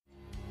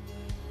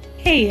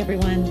Hey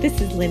everyone, this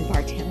is Lynn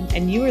Bartown,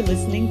 and you are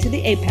listening to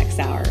the Apex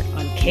Hour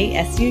on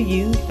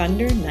KSUU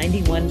Thunder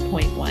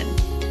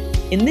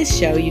 91.1. In this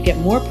show, you get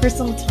more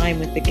personal time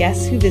with the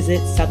guests who visit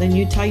Southern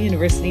Utah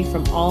University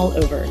from all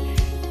over,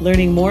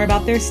 learning more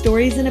about their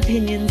stories and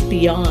opinions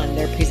beyond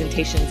their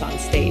presentations on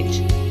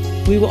stage.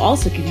 We will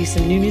also give you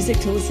some new music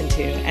to listen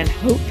to and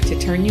hope to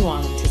turn you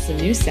on to some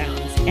new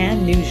sounds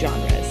and new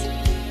genres.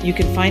 You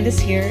can find us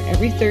here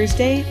every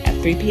Thursday at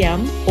 3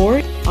 p.m.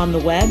 or on the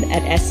web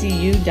at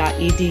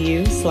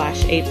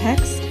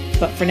scu.edu/apex.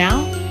 But for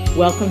now,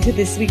 welcome to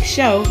this week's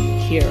show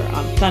here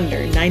on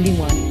Thunder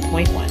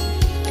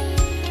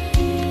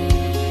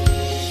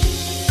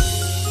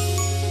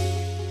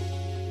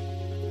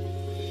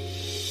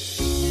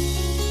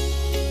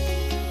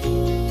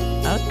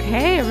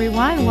Okay,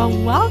 everyone. Well,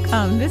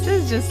 welcome. This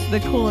is just the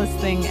coolest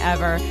thing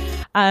ever.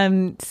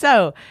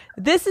 So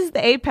this is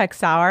the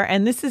Apex Hour,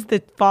 and this is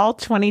the fall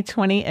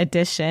 2020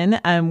 edition.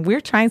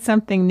 We're trying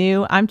something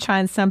new. I'm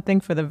trying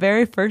something for the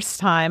very first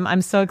time.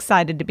 I'm so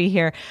excited to be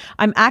here.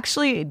 I'm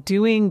actually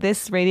doing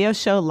this radio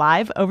show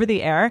live over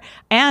the air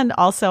and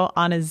also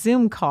on a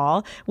Zoom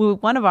call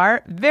with one of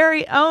our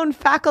very own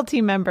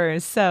faculty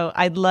members. So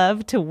I'd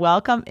love to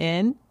welcome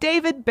in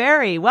David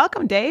Berry.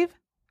 Welcome, Dave.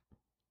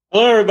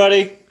 Hello,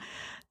 everybody.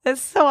 That's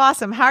so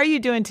awesome. How are you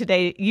doing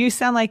today? You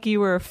sound like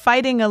you were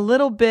fighting a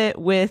little bit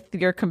with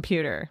your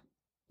computer.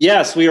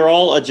 Yes, we are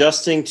all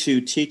adjusting to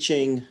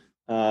teaching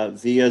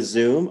via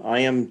Zoom.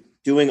 I am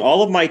doing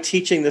all of my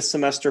teaching this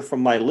semester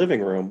from my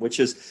living room, which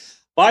is,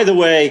 by the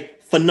way,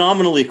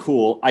 phenomenally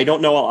cool. I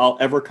don't know I'll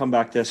ever come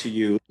back to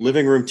SUU.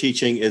 Living room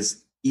teaching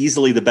is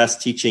easily the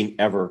best teaching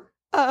ever.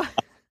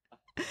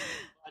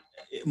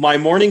 My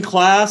morning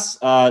class,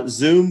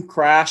 Zoom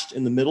crashed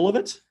in the middle of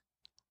it.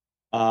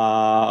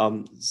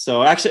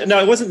 So actually, no,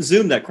 it wasn't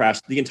Zoom that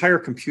crashed. The entire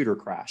computer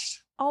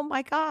crashed. Oh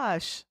my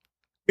gosh.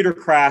 Computer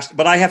crashed,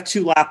 but I have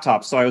two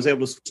laptops, so I was able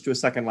to switch to a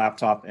second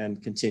laptop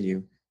and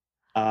continue.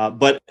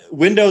 But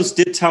Windows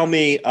did tell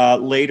me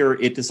later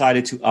it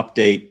decided to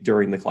update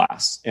during the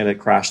class and it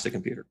crashed the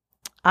computer.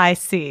 I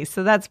see.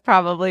 So that's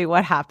probably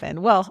what happened.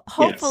 Well,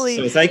 hopefully.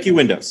 Yes. So thank you,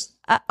 Windows.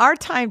 Our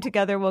time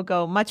together will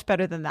go much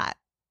better than that.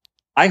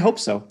 I hope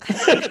so.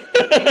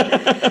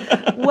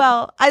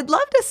 Well, I'd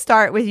love to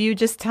start with you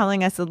just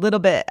telling us a little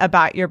bit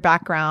about your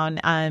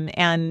background.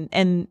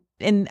 And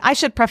I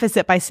should preface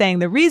it by saying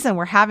the reason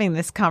we're having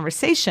this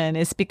conversation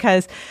is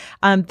because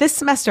this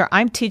semester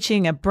I'm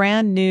teaching a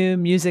brand new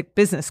music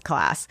business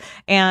class.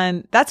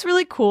 And that's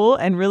really cool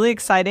and really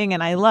exciting,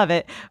 and I love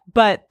it.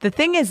 But the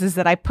thing is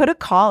that I put a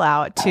call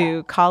out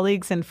to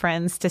colleagues and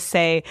friends to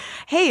say,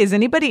 hey, is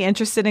anybody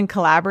interested in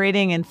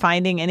collaborating and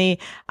finding any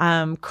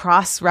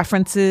cross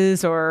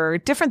references or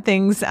different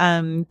things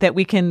that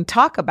we can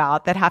talk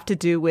about that have to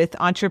do with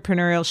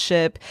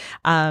entrepreneurship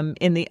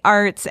in the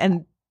arts?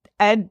 And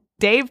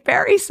Dave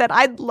Berry said,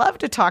 I'd love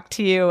to talk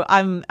to you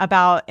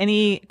about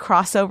any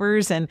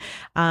crossovers and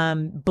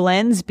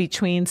blends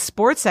between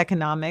sports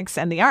economics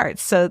and the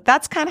arts. So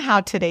that's kind of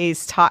how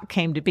today's talk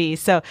came to be.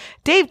 So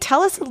Dave,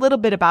 tell us a little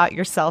bit about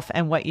yourself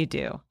and what you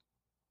do.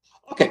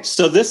 Okay,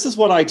 so this is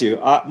what I do.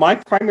 My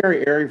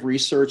primary area of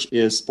research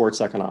is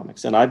sports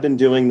economics, and I've been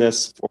doing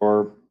this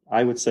for,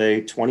 I would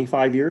say,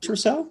 25 years or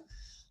so.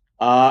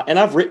 And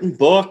I've written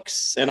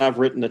books, and I've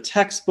written a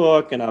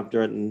textbook, and I've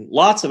written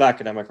lots of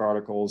academic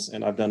articles,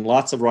 and I've done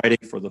lots of writing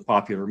for the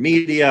popular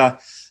media.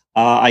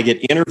 I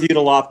get interviewed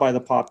a lot by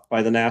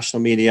the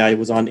national media. I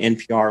was on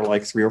NPR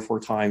like 3 or 4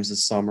 times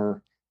this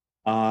summer.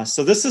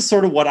 So this is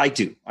sort of what I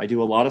do. I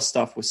do a lot of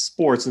stuff with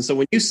sports. And so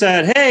when you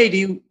said, hey, do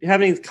you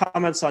have any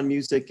comments on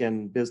music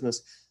and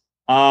business?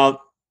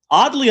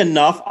 Oddly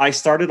enough, I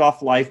started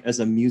off life as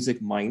a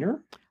music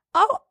minor.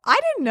 Oh, I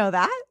didn't know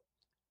that.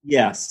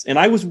 Yes. And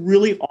I was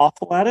really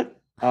awful at it.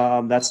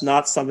 That's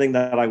not something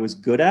that I was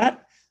good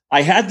at.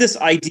 I had this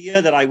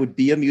idea that I would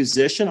be a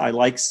musician. I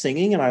like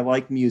singing and I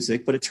like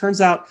music, but it turns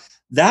out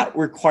that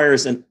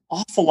requires an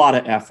awful lot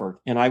of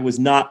effort. And I was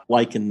not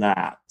liking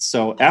that.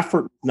 So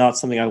effort was not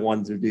something I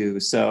wanted to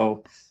do.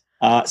 So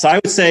I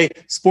would say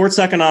sports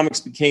economics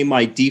became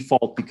my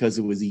default because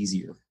it was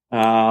easier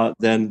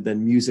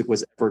than music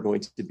was ever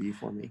going to be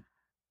for me.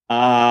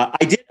 I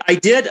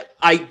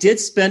did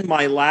spend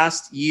my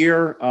last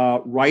year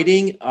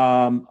writing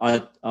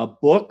a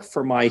book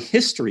for my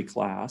history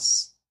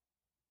class,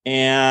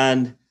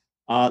 and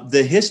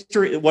the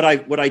history. What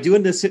I do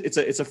in this,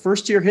 it's a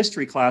first year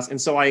history class, and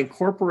so I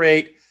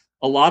incorporate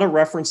a lot of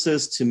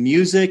references to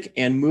music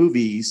and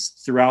movies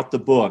throughout the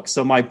book.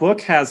 So my book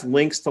has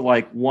links to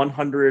like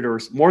 100 or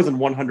more than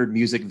 100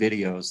 music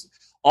videos,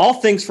 all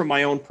things from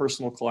my own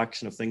personal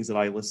collection of things that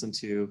I listen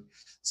to.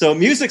 So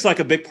music's like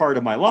a big part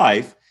of my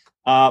life.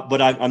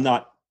 But I'm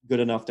not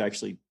good enough to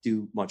actually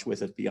do much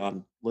with it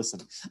beyond listen.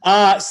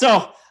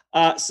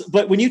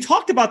 But when you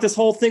talked about this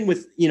whole thing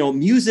with,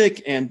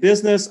 music and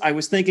business, I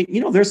was thinking,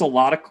 there's a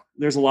lot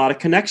of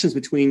connections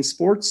between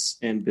sports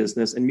and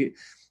business.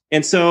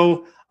 And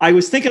so I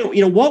was thinking,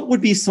 what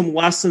would be some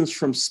lessons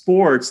from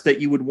sports that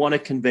you would want to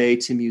convey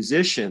to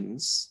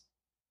musicians?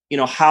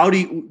 how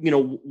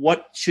do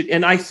what should,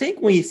 and I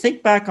think when you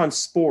think back on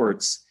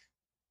sports,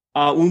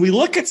 when we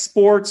look at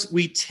sports,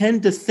 we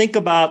tend to think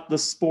about the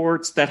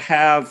sports that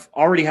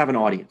already have an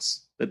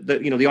audience.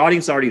 The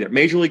audience is already there.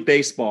 Major League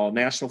Baseball,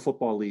 National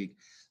Football League,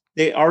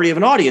 they already have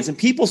an audience. And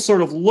people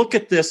sort of look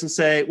at this and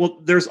say, well,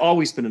 there's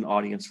always been an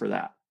audience for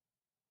that.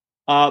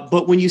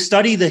 But when you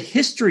study the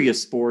history of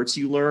sports,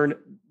 you learn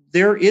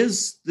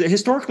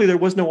historically there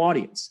was no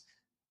audience.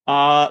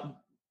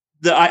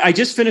 I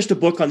just finished a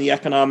book on the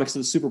economics of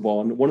the Super Bowl,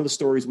 and one of the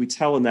stories we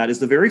tell in that is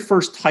the very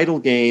first title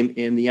game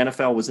in the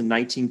NFL was in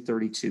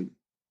 1932.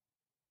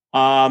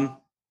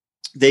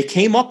 They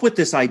came up with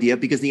this idea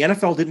because the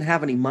NFL didn't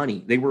have any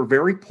money. They were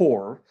very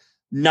poor.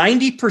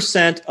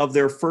 90% of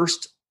their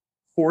first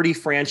 40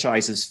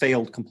 franchises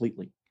failed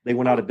completely. They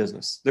went out of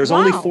business. There's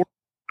only 4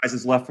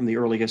 franchises left from the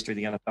early history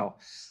of the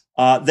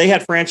NFL. They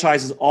had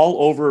franchises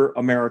all over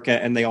America,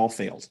 and they all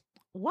failed.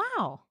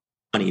 Wow.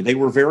 They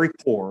were very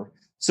poor.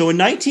 So in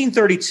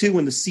 1932,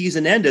 when the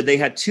season ended, they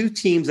had 2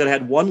 teams that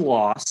had 1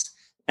 loss,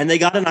 and they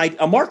got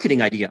a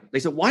marketing idea. They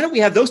said, why don't we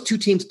have those 2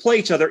 teams play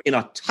each other in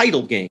a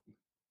title game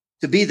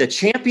to be the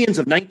champions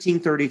of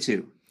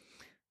 1932?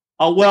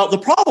 Well, the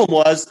problem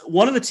was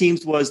one of the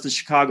teams was the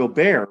Chicago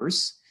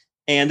Bears,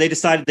 and they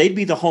decided they'd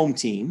be the home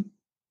team.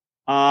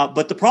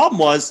 But the problem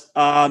was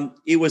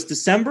it was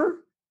December.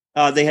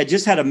 They had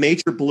just had a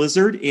major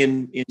blizzard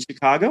in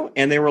Chicago,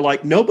 and they were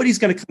like, nobody's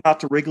going to come out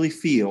to Wrigley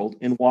Field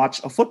and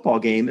watch a football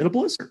game in a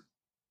blizzard.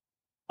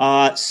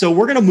 So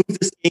we're going to move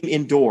this game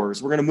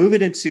indoors. We're going to move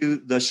it into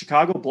the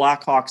Chicago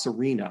Blackhawks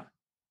arena.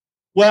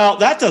 Well,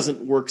 that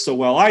doesn't work so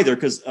well either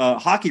because a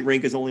hockey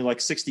rink is only like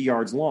 60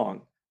 yards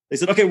long. They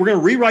said, okay, we're going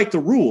to rewrite the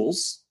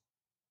rules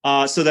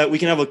so that we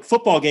can have a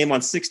football game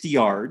on 60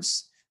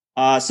 yards.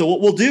 So what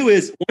we'll do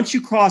is once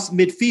you cross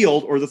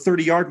midfield or the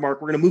 30-yard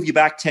mark, we're going to move you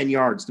back 10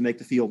 yards to make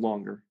the field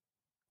longer.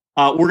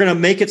 We're going to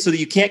make it so that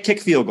you can't kick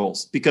field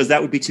goals because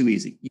that would be too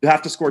easy. You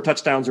have to score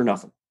touchdowns or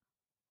nothing.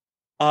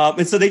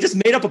 And so they just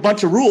made up a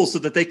bunch of rules so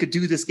that they could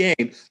do this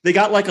game. They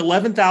got like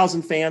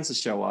 11,000 fans to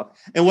show up.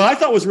 And what I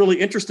thought was really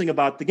interesting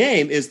about the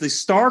game is the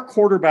star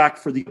quarterback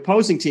for the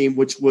opposing team,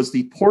 which was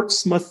the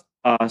Portsmouth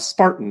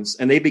Spartans,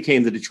 and they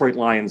became the Detroit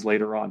Lions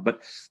later on,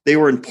 but they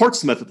were in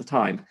Portsmouth at the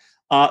time.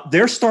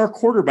 Their star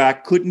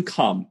quarterback couldn't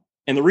come.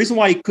 And the reason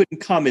why he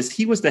couldn't come is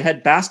he was the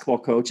head basketball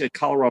coach at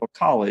Colorado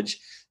College.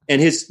 And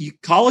his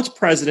college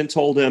president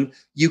told him,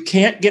 you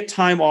can't get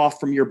time off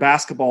from your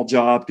basketball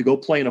job to go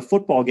play in a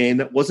football game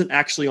that wasn't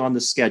actually on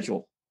the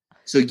schedule.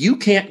 So you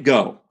can't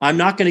go. I'm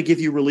not going to give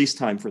you release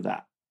time for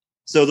that.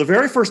 So the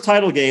very first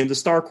title game, the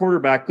star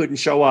quarterback couldn't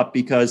show up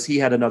because he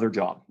had another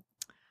job.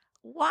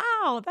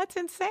 Wow, that's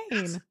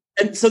insane.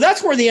 And so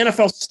that's where the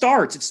NFL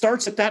starts. It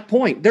starts at that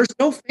point. There's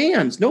no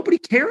fans. Nobody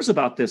cares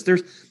about this.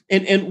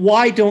 And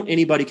why don't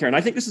anybody care? And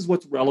I think this is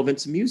what's relevant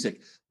to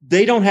music.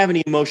 They don't have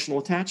any emotional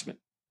attachment.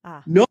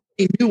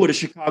 Nobody knew what a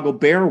Chicago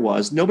Bear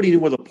was. Nobody knew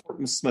what a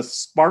Portsmouth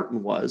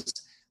Spartan was.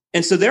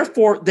 And so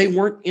therefore, they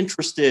weren't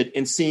interested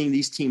in seeing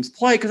these teams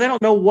play because they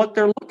don't know what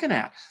they're looking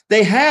at.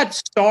 They had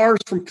stars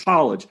from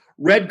college.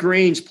 Red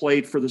Grange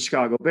played for the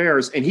Chicago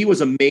Bears, and he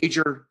was a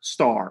major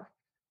star.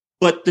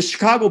 But the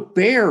Chicago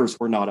Bears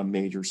were not a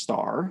major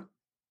star.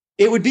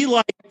 It would be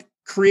like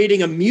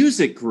creating a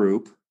music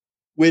group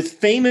with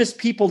famous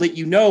people that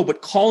you know,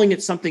 but calling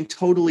it something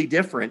totally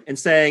different and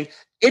saying,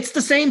 it's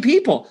the same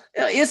people.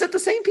 Is it the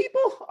same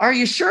people? Are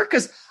you sure?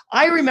 Because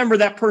I remember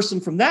that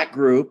person from that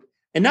group,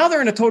 and now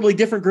they're in a totally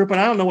different group, and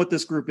I don't know what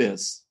this group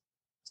is.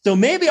 So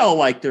maybe I'll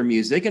like their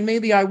music, and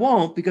maybe I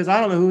won't because I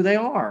don't know who they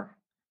are.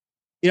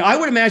 I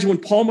would imagine when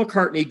Paul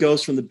McCartney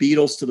goes from the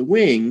Beatles to the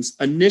Wings,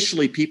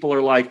 initially people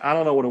are like, I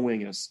don't know what a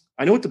Wing is.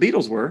 I know what the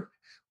Beatles were.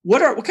 What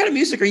kind of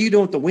music are you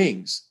doing with the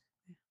Wings?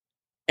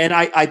 And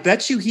I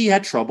bet you he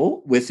had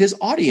trouble with his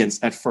audience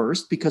at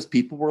first because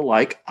people were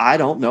like, I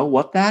don't know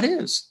what that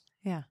is.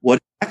 Yeah. What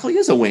exactly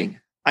is a Wing?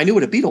 I knew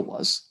what a Beatle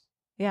was.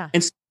 Yeah.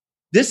 And so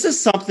this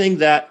is something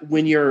that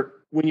when you're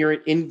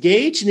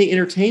engaged in the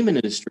entertainment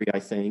industry, I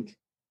think,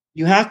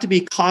 you have to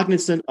be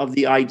cognizant of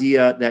the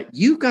idea that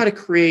you've got to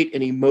create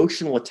an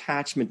emotional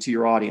attachment to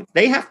your audience.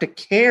 They have to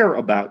care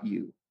about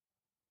you.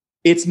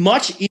 It's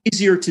much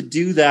easier to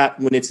do that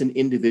when it's an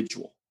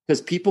individual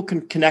because people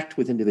can connect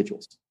with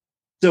individuals.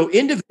 So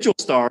individual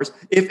stars,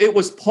 if it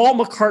was Paul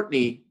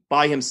McCartney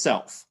by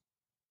himself,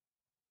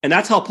 and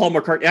that's how Paul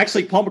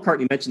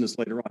McCartney mentioned this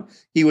later on.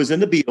 He was in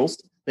the Beatles,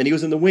 then he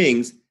was in the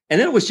Wings, and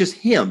then it was just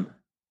him.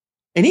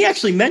 And he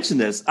actually mentioned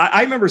this.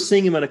 I remember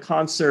seeing him at a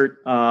concert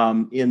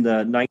in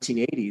the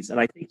 1980s, and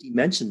I think he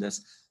mentioned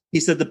this. He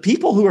said, the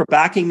people who are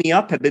backing me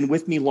up have been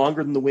with me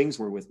longer than the Wings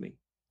were with me.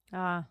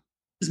 This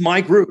is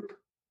my group.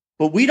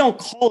 But we don't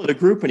call it a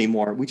group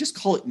anymore. We just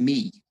call it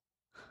me.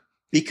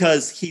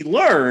 Because he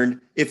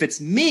learned, if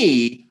it's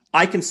me,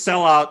 I can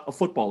sell out a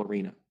football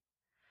arena.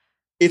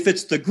 If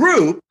it's the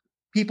group,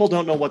 people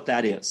don't know what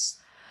that is.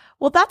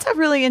 Well, that's a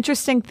really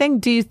interesting thing.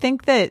 Do you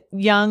think that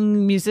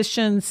young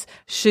musicians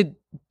should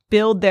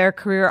build their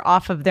career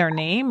off of their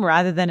name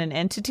rather than an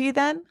entity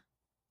then?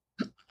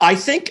 I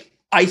think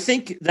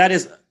that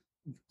is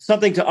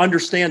something to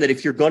understand, that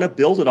if you're going to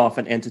build it off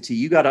an entity,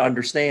 you got to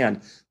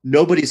understand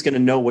nobody's going to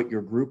know what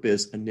your group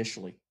is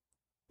initially.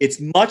 It's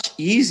much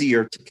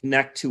easier to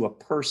connect to a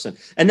person.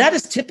 And that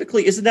is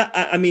typically, isn't that,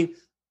 I mean,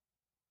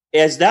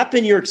 has that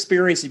been your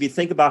experience? If you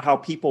think about how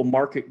people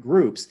market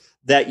groups,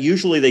 that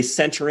usually they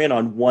center in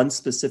on one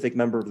specific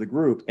member of the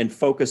group and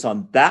focus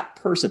on that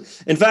person.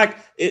 In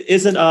fact, it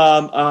isn't,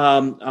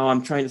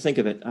 I'm trying to think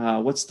of it.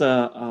 What's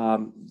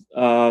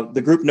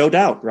the group No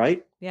Doubt,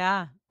 right?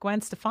 Yeah. Gwen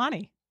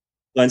Stefani.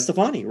 Gwen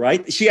Stefani,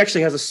 right? She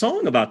actually has a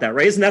song about that,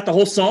 right? Isn't that the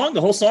whole song?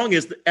 The whole song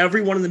is that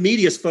everyone in the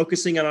media is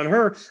focusing in on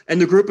her,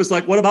 and the group is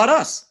like, what about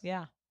us?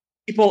 Yeah.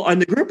 People in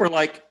the group are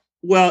like,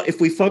 well,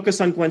 if we focus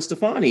on Gwen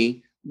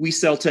Stefani, we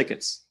sell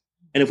tickets.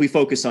 And if we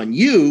focus on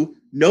you,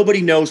 nobody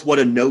knows what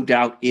a No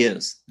Doubt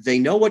is. They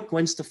know what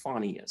Gwen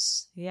Stefani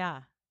is.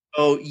 Yeah.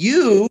 So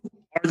you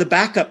are the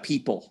backup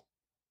people.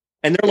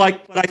 And they're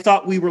like, but I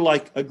thought we were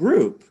like a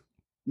group.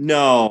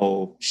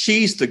 No,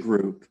 she's the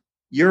group.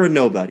 You're a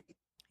nobody.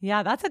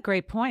 Yeah, that's a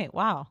great point.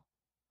 Wow.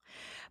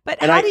 But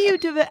And how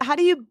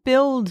do you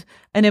build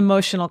an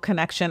emotional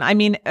connection? I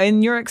mean,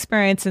 in your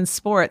experience in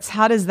sports,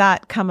 how does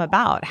that come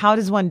about? How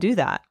does one do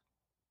that?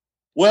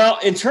 Well,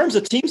 in terms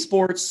of team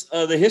sports,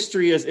 the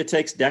history is it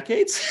takes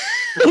decades,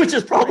 which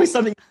is probably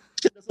something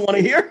you doesn't want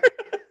to hear.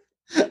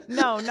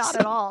 No, not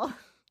at all.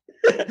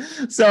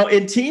 So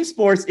in team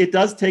sports, it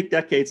does take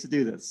decades to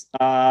do this.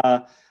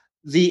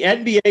 The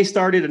NBA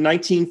started in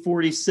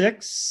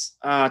 1946.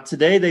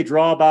 Today, they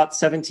draw about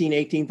 17,000,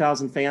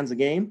 18,000 fans a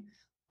game.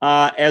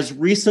 As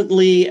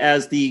recently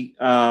as the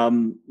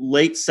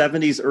late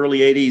 70s, early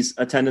 80s,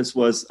 attendance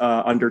was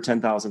under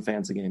 10,000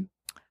 fans a game.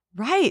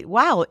 Right.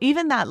 Wow.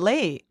 Even that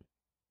late.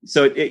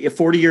 So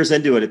 40 years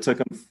into it, it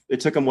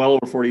took them well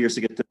over 40 years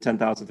to get to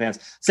 10,000 fans.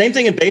 Same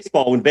thing in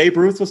baseball. When Babe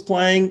Ruth was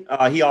playing,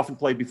 he often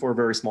played before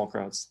very small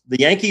crowds. The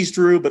Yankees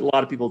drew, but a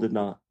lot of people did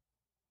not.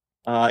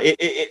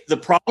 The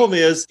problem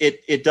is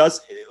it does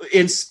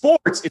in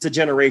sports. It's a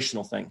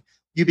generational thing.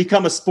 You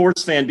become a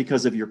sports fan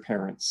because of your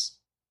parents.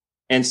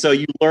 And so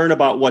you learn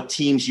about what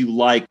teams you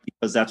like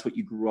because that's what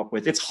you grew up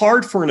with. It's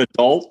hard for an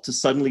adult to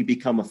suddenly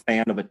become a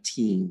fan of a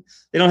team.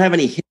 They don't have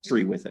any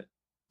history with it.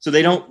 So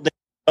they don't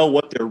know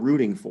what they're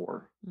rooting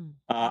for.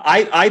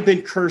 I've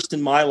been cursed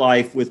in my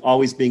life with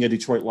always being a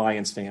Detroit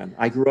Lions fan.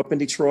 I grew up in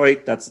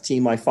Detroit. That's the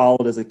team I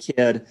followed as a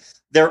kid.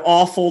 They're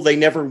awful. They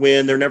never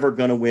win. They're never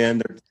going to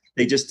win.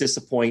 They just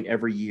disappoint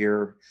every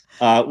year.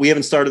 We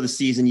haven't started the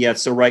season yet.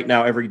 So right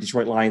now, every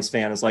Detroit Lions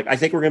fan is like, I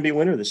think we're going to be a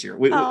winner this year.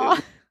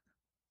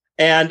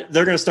 And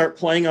they're going to start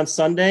playing on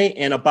Sunday.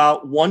 And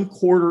about one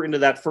quarter into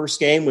that first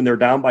game, when they're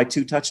down by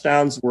 2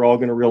 touchdowns, we're all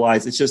going to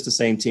realize it's just the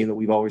same team that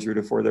we've always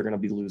rooted for. They're going to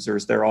be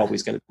losers. They're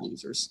always going to be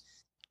losers.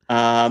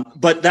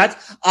 But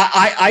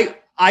I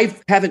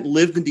haven't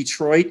lived in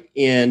Detroit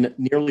in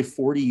nearly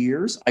 40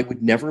 years. I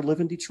would never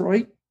live in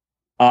Detroit.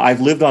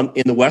 I've lived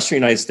in the Western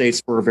United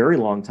States for a very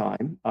long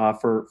time.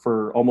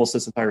 For almost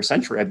this entire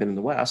century, I've been in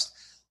the West.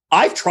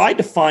 I've tried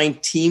to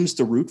find teams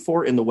to root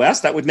for in the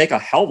West. That would make a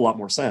hell of a lot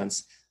more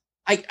sense.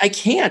 I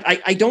can't.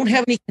 I don't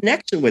have any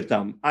connection with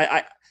them.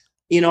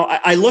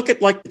 I look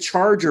at like the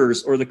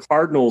Chargers or the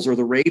Cardinals or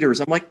the Raiders.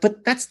 I'm like,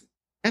 but that's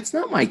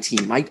not my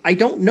team. I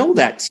don't know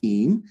that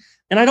team,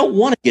 and I don't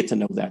want to get to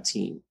know that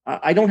team.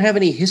 I don't have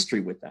any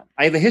history with them.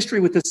 I have a history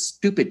with this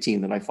stupid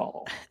team that I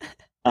follow.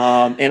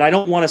 And I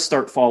don't want to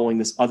start following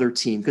this other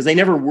team because they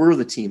never were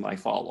the team I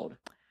followed.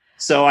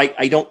 So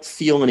I don't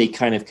feel any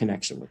kind of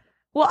connection with them.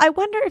 Well, I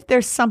wonder if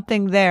there's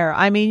something there.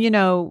 I mean,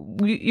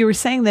 you were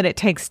saying that it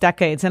takes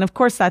decades, and of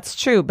course that's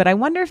true, but I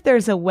wonder if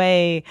there's a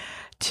way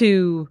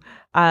to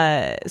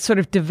sort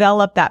of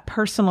develop that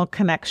personal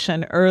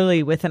connection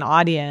early with an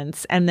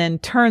audience and then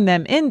turn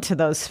them into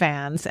those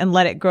fans and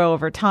let it grow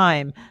over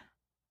time.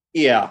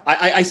 Yeah,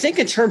 I think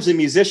in terms of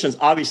musicians,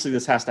 obviously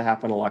this has to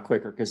happen a lot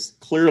quicker because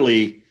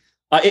clearly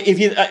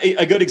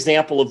a good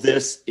example of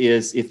this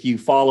is if you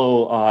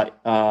follow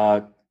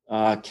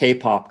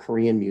K-pop,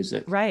 Korean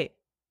music. Right.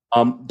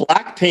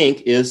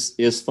 Blackpink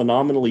is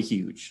phenomenally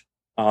huge.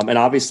 And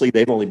obviously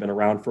they've only been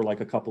around for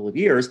like a couple of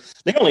years.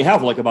 They only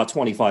have like about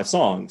 25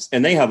 songs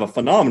and they have a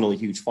phenomenally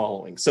huge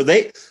following. So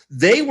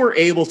they were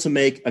able to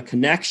make a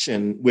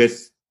connection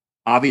with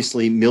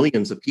obviously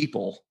millions of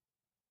people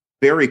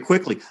very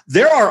quickly.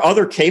 There are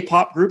other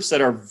K-pop groups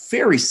that are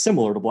very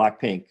similar to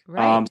Blackpink.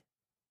 Right.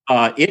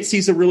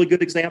 ITZY's a really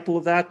good example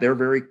of that. They're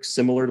very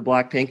similar to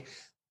Blackpink.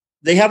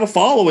 They have a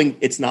following.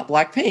 It's not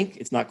Blackpink.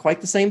 It's not quite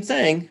the same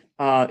thing.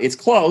 It's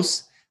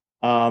close.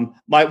 My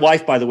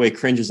wife, by the way,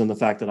 cringes on the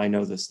fact that I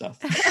know this stuff.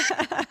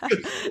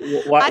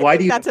 Why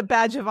do you? That's a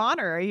badge of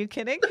honor. Are you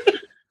kidding?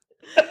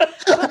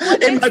 What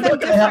makes them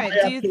different?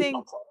 Do you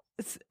think?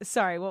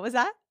 Sorry, what was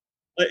that?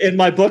 In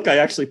my book, I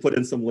actually put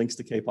in some links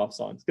to K-pop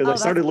songs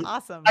because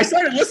awesome. I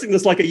started listening to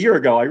this like a year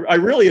ago. I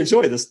really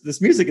enjoy this.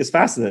 This music is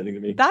fascinating to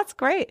me. That's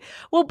great.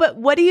 Well, but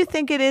what do you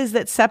think it is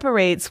that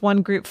separates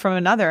one group from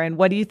another? And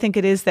what do you think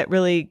it is that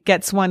really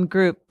gets one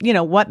group,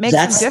 what makes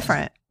them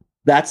different?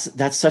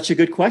 That's such a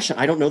good question.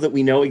 I don't know that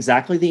we know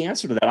exactly the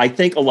answer to that. I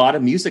think a lot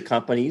of music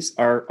companies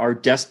are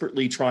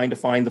desperately trying to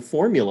find the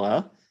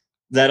formula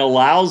that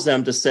allows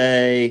them to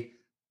say,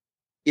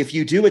 if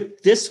you do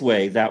it this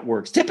way, that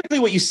works. Typically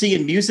what you see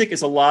in music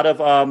is a lot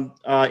of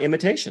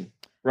imitation,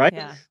 right?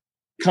 Yeah.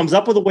 Comes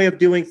up with a way of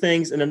doing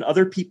things, and then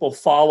other people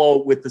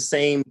follow with the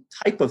same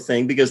type of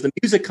thing because the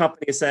music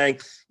company is saying,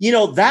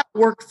 that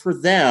worked for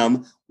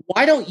them.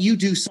 Why don't you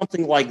do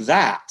something like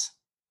that?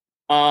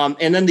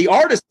 And then the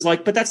artist is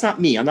like, but that's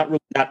not me. I'm not really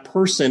that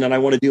person, and I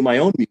want to do my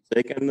own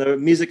music. And the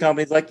music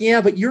company is like,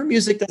 yeah, but your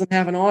music doesn't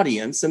have an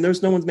audience, and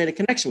there's no one's made a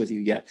connection with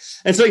you yet.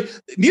 And so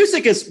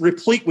music is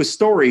replete with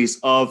stories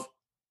of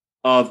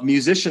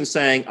musicians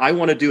saying, I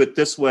want to do it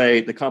this way.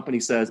 The company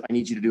says, I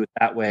need you to do it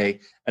that way.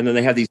 And then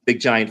they have these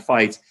big giant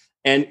fights.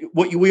 And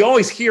what we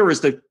always hear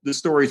is the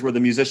stories where the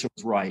musician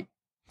was right.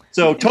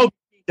 So Toby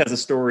has a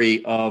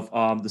story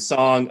of the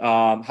song,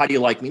 How Do You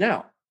Like Me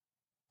Now?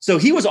 So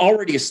he was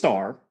already a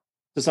star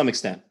to some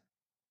extent.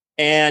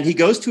 And he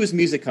goes to his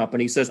music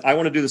company, says, I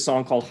want to do the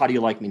song called How Do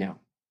You Like Me Now?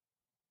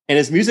 And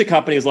his music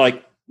company is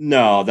like,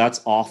 no, that's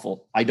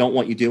awful. I don't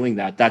want you doing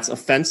that. That's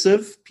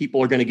offensive.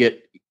 People are going to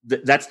get,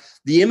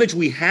 that's the image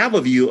we have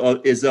of you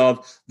is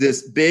of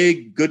this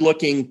big,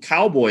 good-looking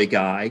cowboy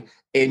guy,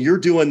 and you're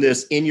doing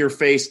this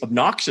in-your-face,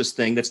 obnoxious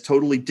thing that's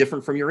totally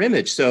different from your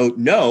image. So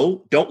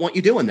no, don't want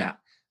you doing that.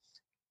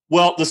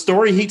 Well, the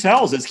story he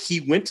tells is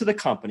he went to the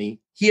company.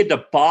 He had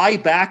to buy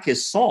back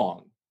his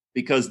song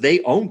because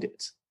they owned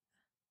it.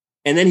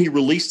 And then he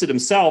released it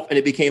himself, and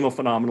it became a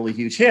phenomenally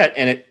huge hit,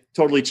 and it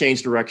totally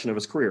changed the direction of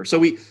his career. So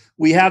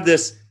we have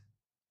this,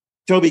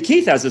 Toby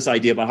Keith has this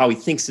idea about how he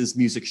thinks his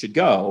music should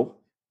go.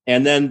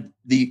 And then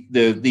the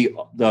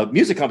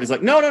music company's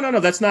like, no,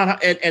 that's not how,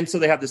 and so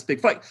they have this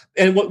big fight.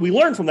 And what we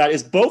learn from that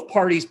is both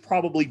parties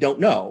probably don't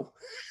know.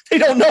 They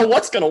don't know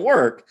what's going to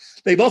work.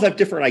 They both have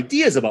different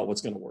ideas about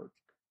what's going to work.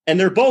 And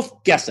they're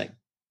both guessing.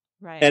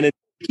 Right. And in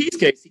Keith's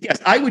case, yes,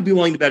 I would be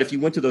willing to bet if you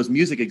went to those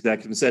music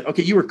executives and said,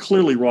 okay, you were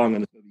clearly wrong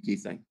on the Toby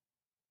Keith thing.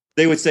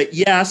 They would say,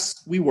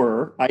 yes, we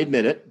were. I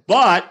admit it.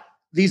 But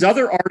these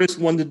other artists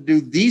wanted to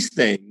do these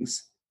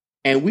things,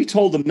 and we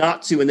told them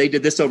not to, and they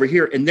did this over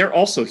here, and they're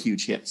also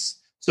huge hits.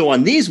 So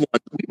on these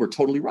ones, we were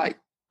totally right.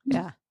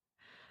 Yeah.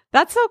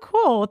 That's so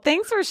cool.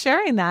 Thanks for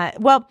sharing that.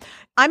 Well,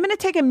 I'm going to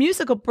take a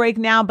musical break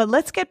now, but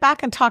let's get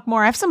back and talk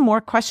more. I have some more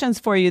questions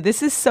for you.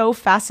 This is so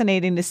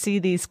fascinating to see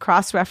these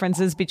cross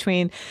references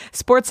between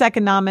sports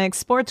economics,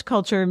 sports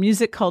culture,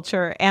 music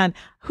culture, and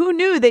who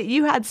knew that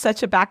you had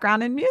such a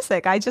background in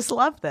music? I just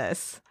love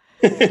this.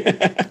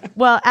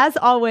 Well, as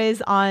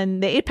always on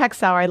the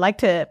Apex Hour, I like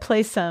to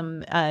play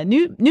some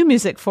new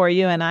music for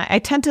you, and I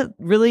tend to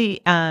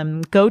really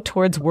go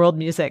towards world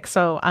music.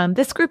 So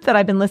this group that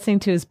I've been listening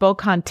to is Beau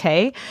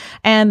Conte,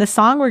 and the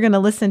song we're going to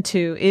listen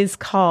to is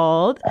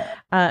called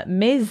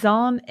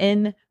Maison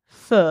en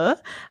Feu.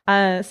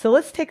 So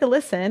let's take a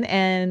listen,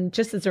 and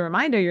just as a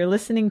reminder, you're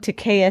listening to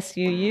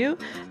KSUU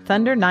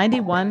Thunder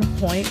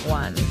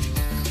 91.1.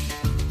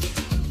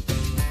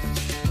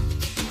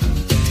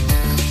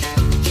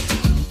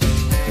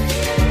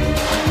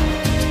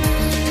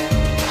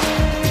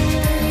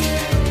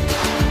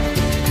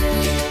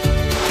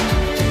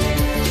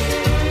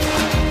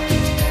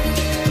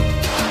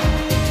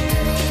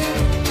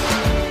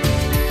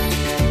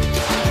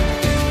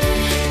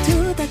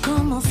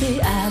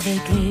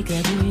 Avec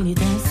l'éclat d'une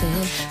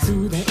étincelle,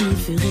 soudain il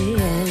fut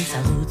réel,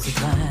 sa route se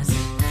trace.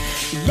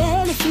 Il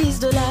est le fils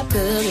de la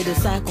peur et de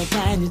sa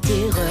compagne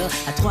terreur.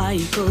 À trois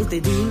il cause des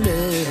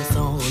douleurs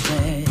sans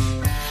regret.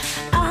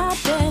 À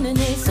peine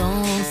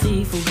naissance,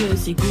 si fougueux,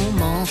 si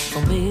gourmand,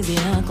 son baiser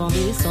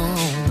incandescent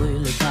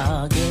brûle le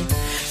parquet.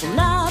 Son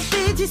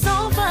appétit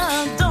sans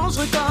fin,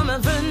 dangereux comme un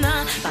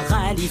venin,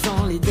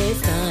 paralysant les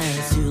destins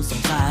sur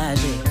son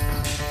trajet.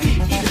 Il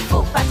ne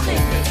faut pas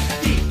traîner,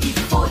 il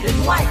faut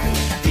le noyer.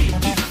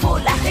 Faut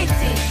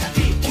l'arrêter,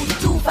 ou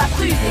tout va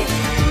brûler.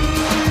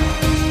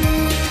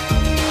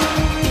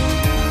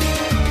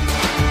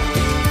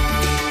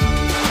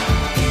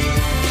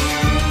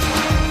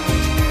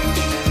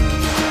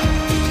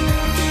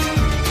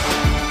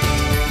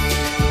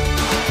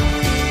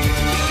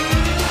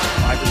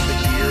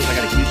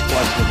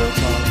 of those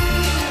songs.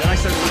 Then I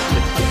started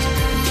listening to country.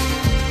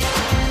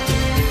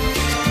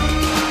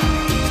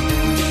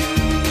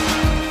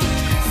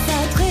 Ça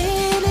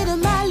traînait de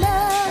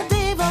malheur,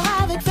 dévore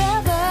avec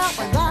ferveur,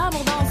 point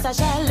d'amour dans sa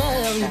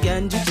chaleur, il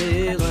gagne du thé.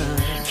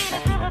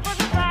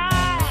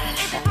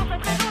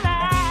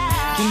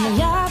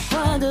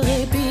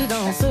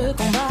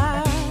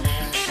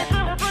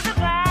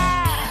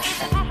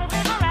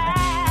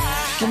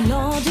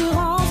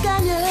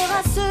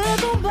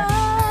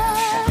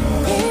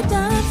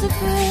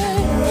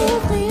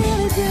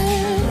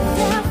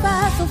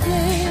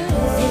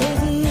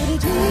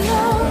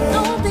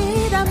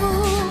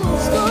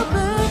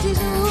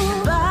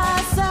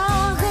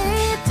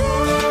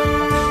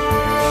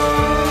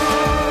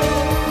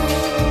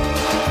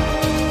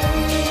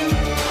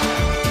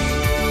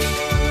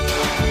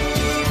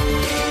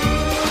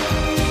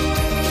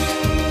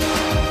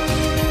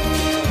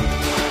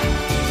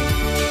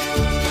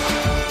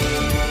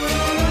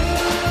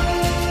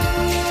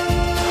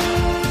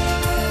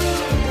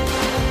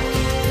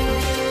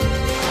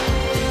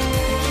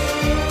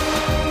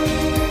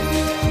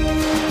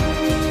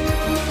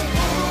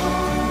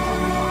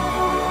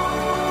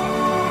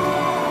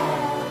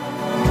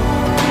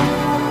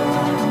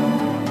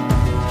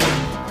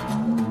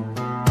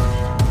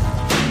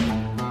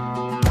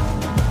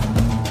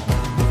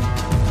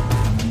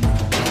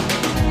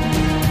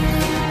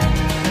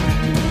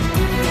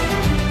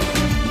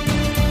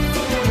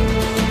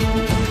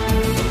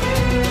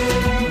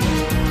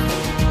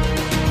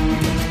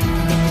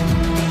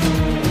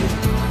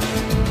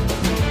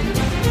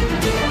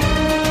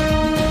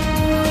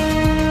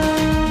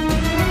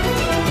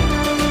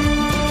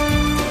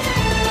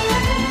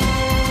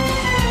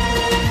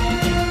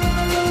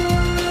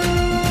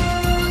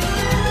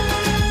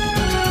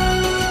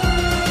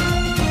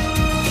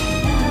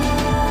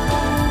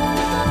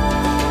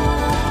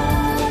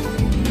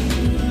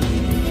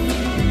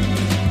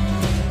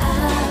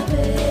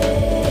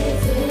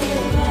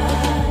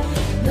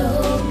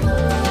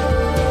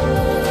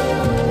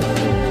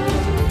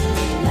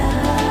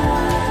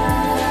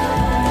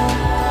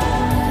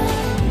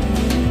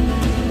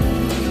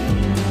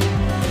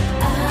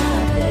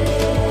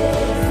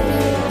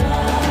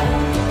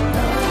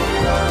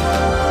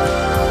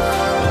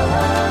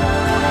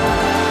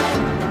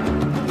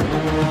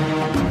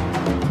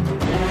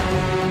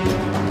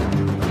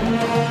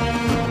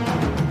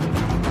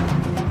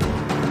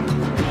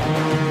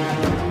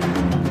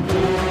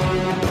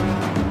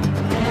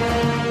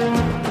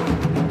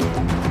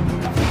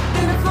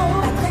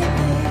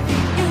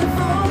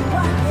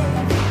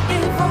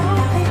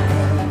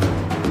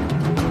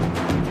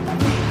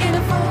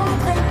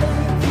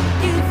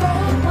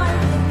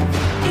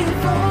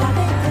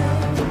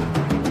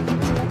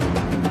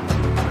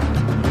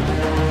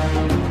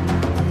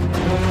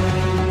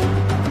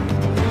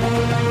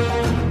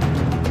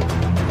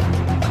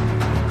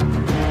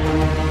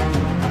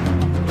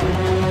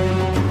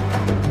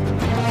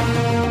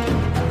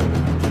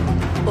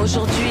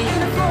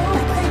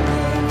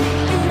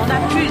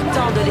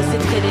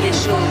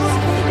 choses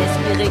et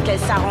d'espérer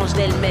qu'elles s'arrangent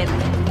d'elles-mêmes.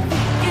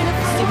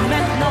 C'est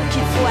maintenant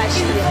qu'il faut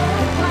agir.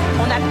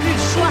 On n'a plus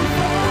le choix.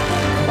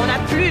 On n'a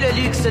plus le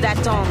luxe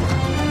d'attendre.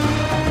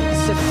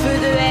 Ce feu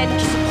de haine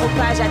qui se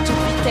propage à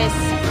toute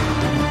vitesse.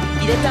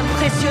 Il est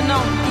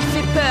impressionnant, il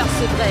fait peur,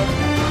 c'est vrai.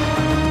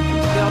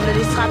 Mais on ne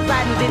laissera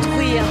pas nous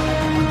détruire.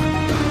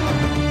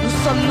 Nous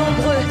sommes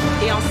nombreux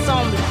et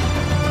ensemble,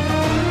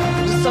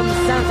 nous sommes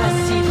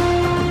invincibles.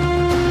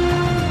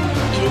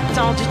 Il est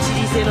temps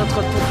d'utiliser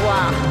notre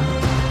pouvoir.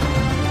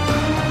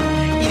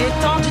 Il est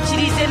temps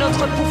d'utiliser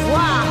notre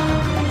pouvoir.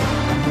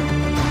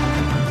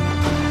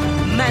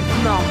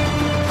 Maintenant.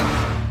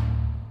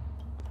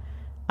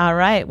 All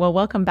right. Well,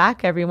 welcome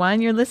back, everyone.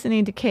 You're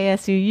listening to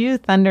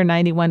KSUU Thunder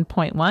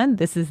 91.1.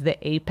 This is the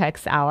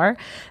Apex Hour.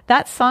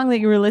 That song that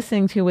you were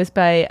listening to was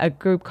by a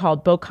group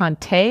called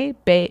Bocante,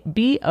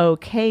 Bokante.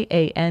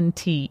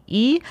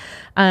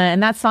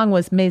 And that song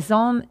was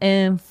Maison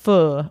en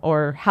Feu,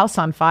 or House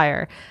on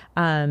Fire,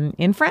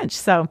 in French.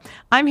 So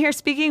I'm here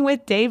speaking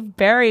with Dave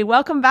Barry.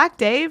 Welcome back,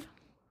 Dave.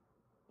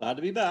 Glad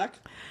to be back.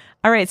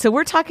 All right. So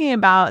we're talking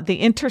about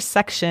the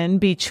intersection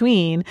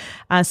between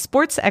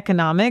sports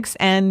economics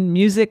and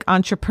music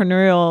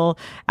entrepreneurial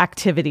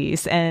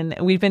activities. And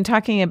we've been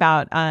talking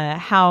about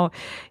how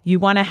you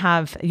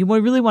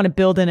really want to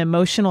build an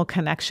emotional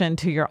connection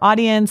to your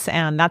audience.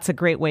 And that's a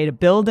great way to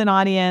build an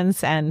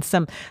audience, and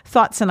some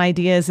thoughts and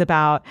ideas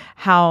about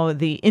how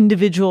the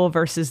individual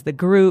versus the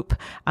group.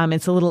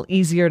 It's a little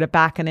easier to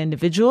back an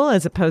individual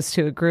as opposed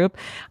to a group.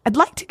 I'd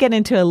like to get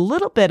into a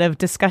little bit of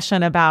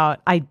discussion about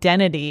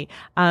identity.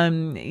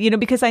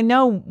 Because I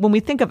know when we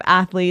think of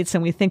athletes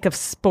and we think of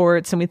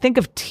sports and we think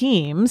of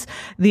teams,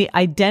 the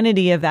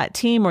identity of that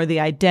team or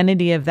the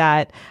identity of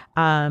that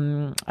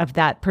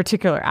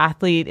particular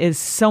athlete is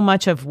so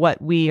much of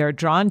what we are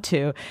drawn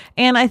to.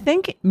 And I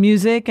think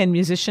music and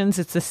musicians,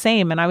 it's the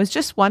same. And I was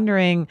just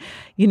wondering,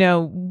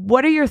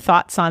 what are your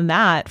thoughts on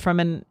that from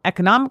an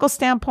economical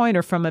standpoint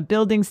or from a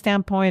building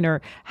standpoint,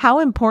 or how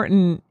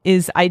important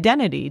is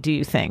identity, do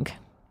you think?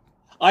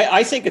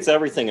 I think it's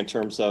everything in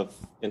terms of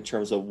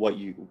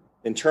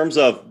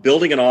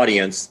building an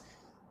audience.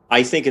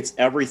 I think it's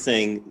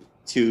everything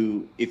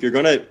if you're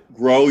going to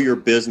grow your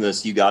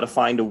business, you got to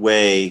find a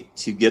way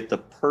to get the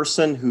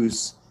person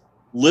who's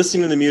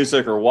listening to the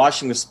music or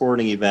watching the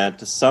sporting event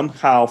to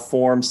somehow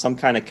form some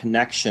kind of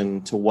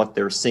connection to what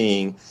they're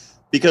seeing.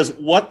 Because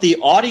what the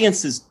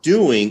audience is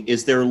doing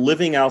is they're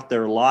living out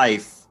their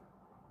life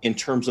in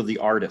terms of the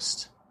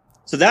artist.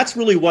 So that's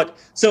really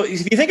so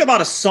if you think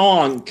about a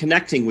song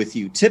connecting with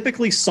you,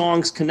 typically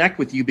songs connect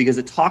with you because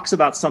it talks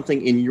about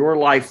something in your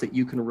life that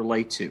you can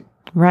relate to.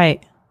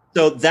 Right.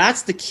 So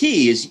that's the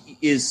key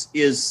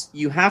is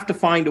you have to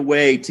find a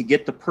way to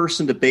get the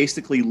person to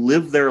basically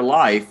live their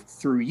life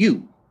through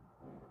you.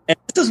 And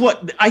this is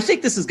what I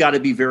think this has got to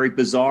be very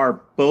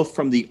bizarre, both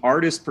from the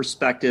artist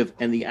perspective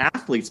and the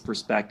athlete's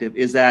perspective,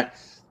 is that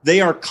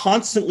they are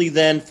constantly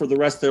then for the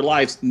rest of their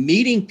lives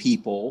meeting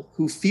people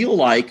who feel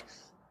like,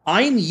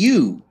 I'm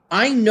you.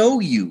 I know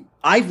you.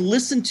 I've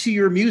listened to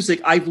your music.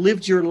 I've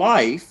lived your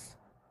life.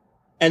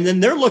 And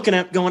then they're looking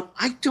at going,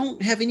 I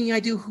don't have any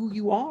idea who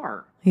you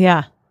are.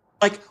 Yeah.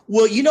 Like,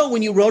 well,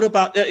 when you wrote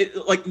about,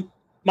 like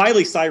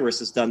Miley Cyrus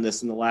has done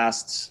this in the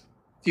last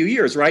few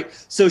years, right?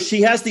 So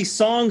she has these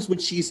songs when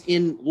she's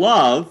in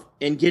love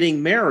and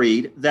getting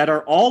married that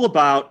are all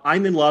about,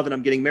 I'm in love and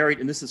I'm getting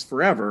married and this is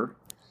forever.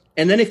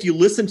 And then if you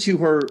listen to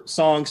her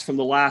songs from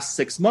the last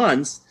 6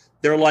 months,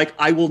 they're like,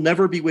 I will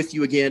never be with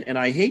you again, and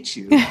I hate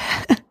you.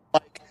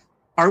 Like,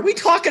 are we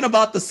talking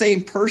about the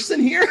same person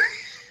here?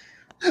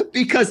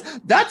 Because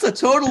that's a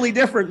totally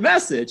different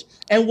message.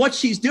 And what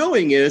she's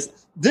doing is,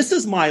 this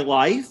is my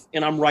life,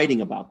 and I'm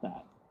writing about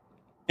that.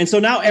 And so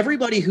now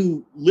everybody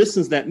who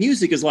listens to that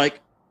music is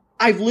like,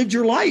 I've lived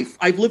your life.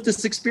 I've lived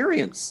this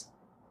experience.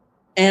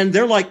 And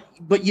they're like,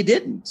 but you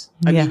didn't.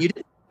 I mean, you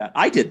did that.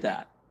 I did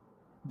that.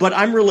 But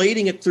I'm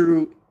relating it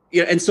through.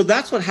 And so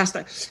that's what has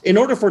to, in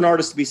order for an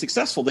artist to be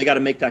successful, they got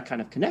to make that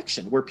kind of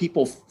connection where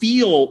people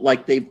feel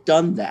like they've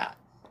done that.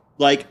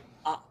 Like,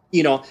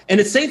 and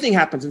the same thing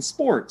happens in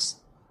sports.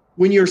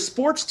 When your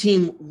sports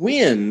team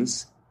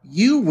wins,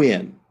 you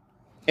win.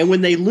 And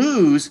when they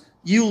lose,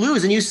 you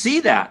lose. And you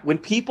see that when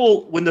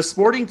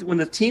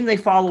the team they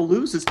follow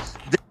loses,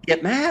 they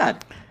get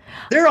mad.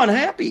 They're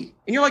unhappy.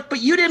 And you're like,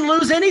 but you didn't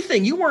lose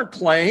anything. You weren't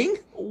playing.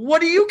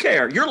 What do you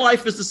care? Your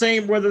life is the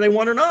same whether they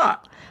won or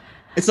not.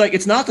 It's like,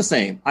 it's not the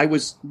same. I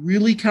was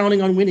really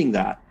counting on winning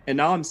that, and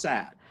now I'm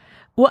sad.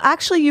 Well,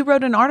 actually, you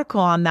wrote an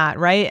article on that,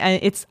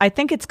 right? I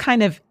think it's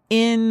kind of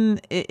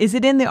is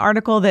it in the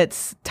article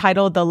that's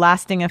titled The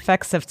Lasting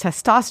Effects of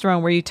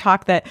Testosterone, where you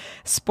talk that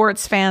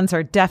sports fans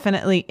are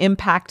definitely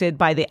impacted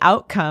by the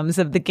outcomes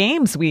of the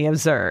games we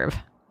observe?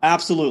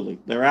 Absolutely.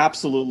 They're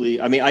absolutely.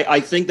 I mean,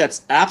 I think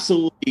that's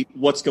absolutely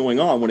what's going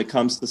on when it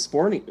comes to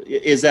sporting,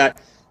 is that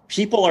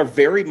people are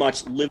very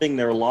much living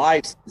their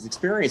lives as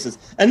experiences.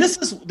 And this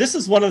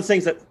is one of the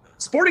things that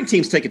sporting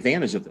teams take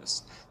advantage of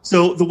this.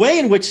 So the way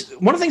in which,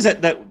 one of the things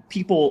that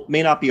people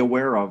may not be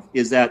aware of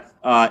is that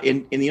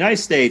in the United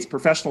States,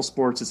 professional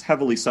sports is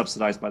heavily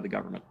subsidized by the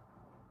government.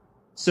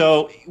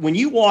 So when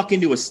you walk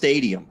into a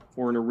stadium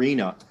or an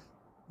arena,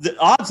 the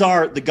odds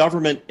are the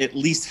government at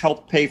least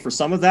helped pay for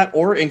some of that,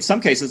 or in some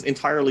cases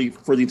entirely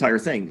for the entire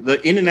thing.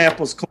 The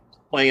Indianapolis Colts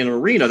play in an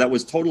arena that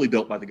was totally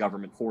built by the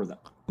government for them.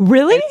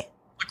 Really? And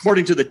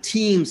according to the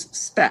team's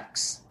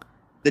specs,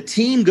 the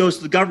team goes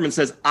to the government and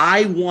says,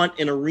 I want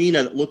an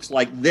arena that looks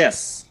like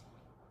this,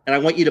 and I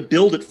want you to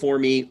build it for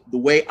me the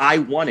way I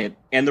want it.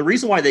 And the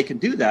reason why they can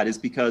do that is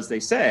because they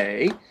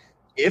say,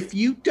 if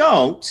you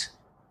don't,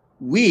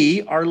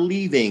 we are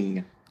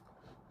leaving.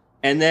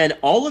 And then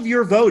all of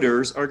your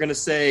voters are going to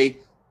say,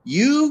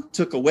 you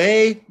took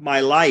away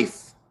my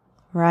life.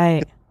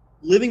 Right.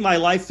 Living my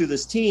life through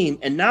this team,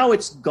 and now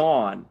it's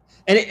gone.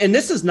 And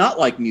this is not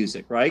like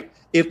music, right?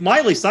 If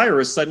Miley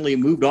Cyrus suddenly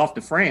moved off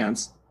to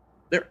France,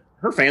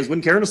 her fans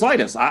wouldn't care in the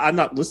slightest. I'm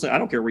not listening. I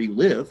don't care where you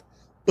live.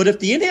 But if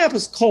the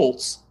Indianapolis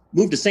Colts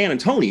moved to San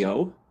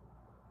Antonio,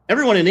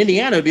 everyone in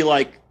Indiana would be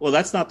like, well,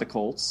 that's not the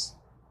Colts.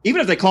 Even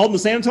if they called them the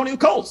San Antonio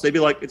Colts, they'd be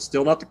like, it's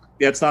still not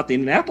that's not the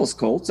Indianapolis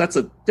Colts. That's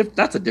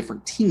a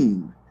different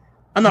team.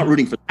 I'm not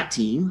rooting for that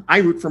team. I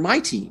root for my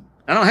team.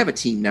 I don't have a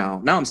team now.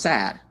 Now I'm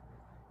sad.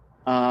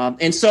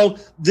 And so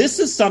this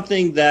is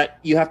something that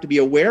you have to be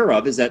aware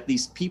of, is that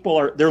these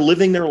people they're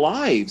living their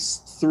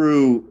lives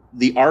through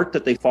the art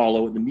that they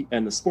follow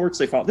and the sports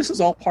they follow. This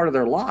is all part of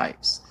their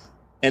lives,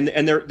 and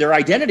their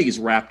identity is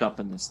wrapped up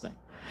in this thing.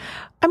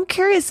 I'm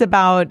curious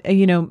about,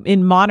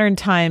 in modern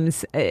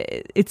times,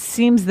 it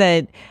seems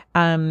that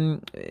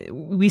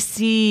we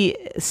see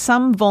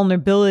some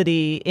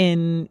vulnerability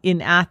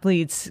in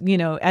athletes,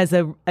 as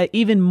a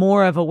even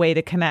more of a way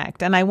to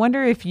connect. And I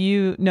wonder if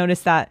you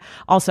notice that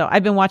also.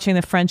 I've been watching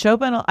the French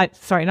Open.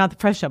 Sorry, not the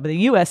French Open, the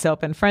U.S.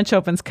 Open. French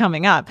Open's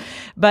coming up.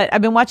 But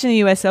I've been watching the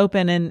U.S.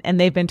 Open, and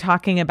they've been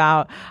talking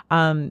about,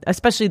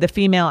 especially the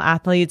female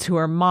athletes who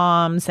are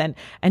moms, and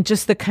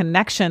just the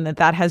connection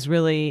that has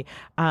really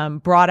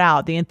brought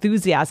out, the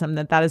enthusiasm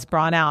that has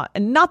brought out.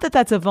 And not that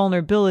that's a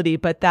vulnerability,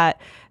 but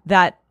that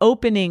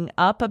opening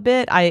up a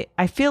bit.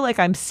 I feel like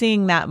I'm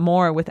seeing that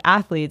more with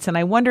athletes, and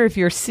I wonder if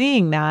you're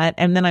seeing that.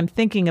 And then I'm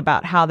thinking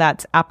about how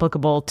that's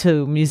applicable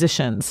to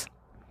musicians.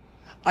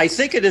 I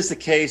think it is the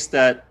case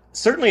that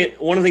certainly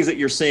one of the things that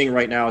you're seeing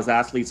right now is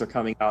athletes are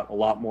coming out a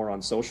lot more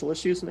on social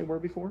issues than they were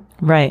before.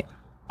 Right.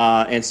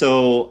 And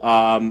so,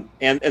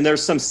 and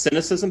there's some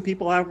cynicism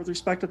people have with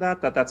respect to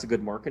that's a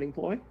good marketing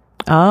ploy.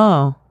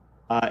 Oh.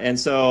 And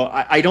so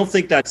I don't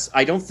think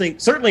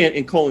certainly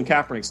in Colin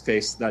Kaepernick's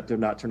case that did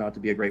not turn out to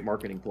be a great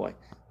marketing ploy,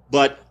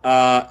 but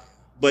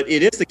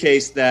it is the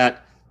case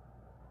that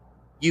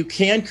you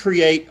can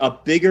create a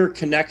bigger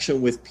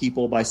connection with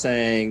people by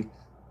saying,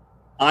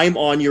 I'm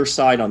on your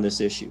side on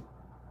this issue.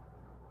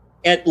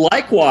 And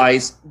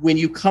likewise, when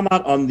you come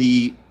out on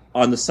the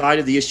side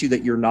of the issue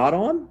that you're not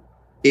on,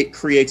 it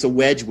creates a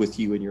wedge with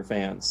you and your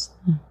fans.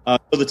 So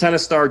the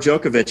tennis star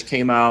Djokovic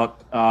came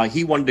out.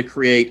 He wants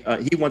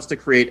to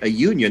create a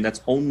union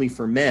that's only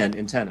for men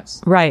in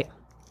tennis. Right.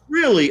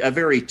 Really a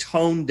very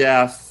tone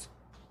deaf.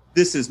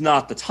 This is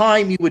not the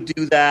time you would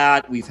do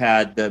that. We've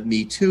had the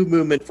Me Too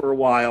movement for a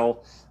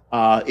while.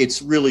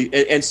 It's really,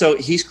 and so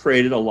he's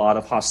created a lot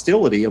of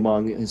hostility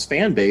among his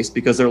fan base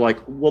because they're like,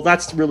 well,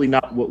 that's really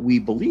not what we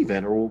believe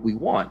in or what we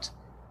want.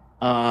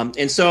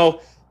 And so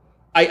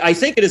I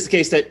think it is the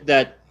case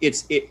that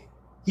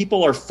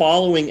people are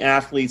following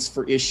athletes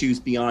for issues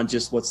beyond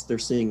just what they're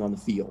seeing on the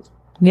field.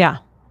 Yeah.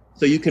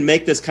 So you can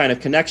make this kind of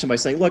connection by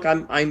saying, look,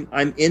 I'm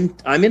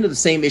into the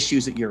same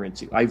issues that you're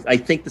into. I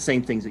think the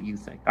same things that you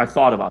think. I've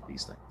thought about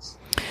these things.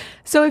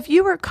 So if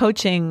you were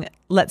coaching,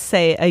 let's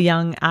say, a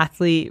young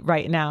athlete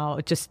right now,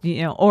 just,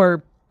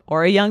 or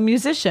a young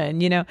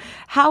musician,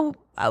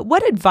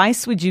 what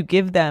advice would you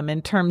give them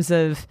in terms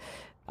of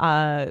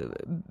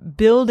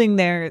building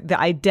the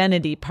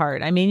identity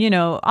part? I mean,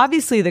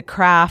 obviously the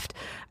craft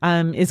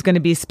is going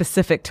to be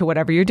specific to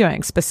whatever you're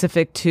doing,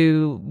 specific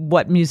to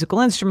what musical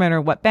instrument or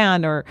what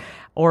band or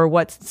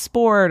what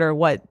sport or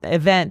what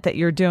event that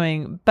you're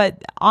doing.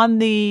 But on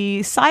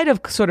the side of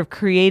sort of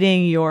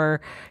creating your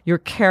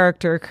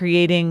character,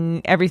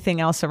 creating everything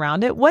else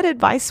around it, what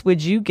advice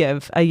would you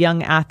give a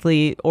young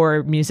athlete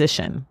or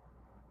musician?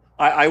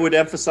 I would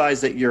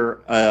emphasize that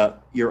your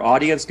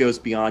audience goes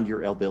beyond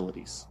your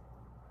abilities.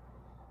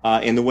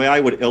 And the way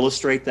I would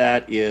illustrate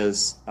that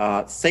is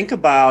think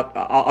about,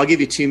 I'll give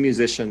you two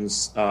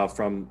musicians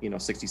from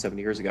 60,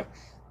 70 years ago.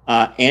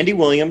 Andy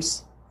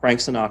Williams, Frank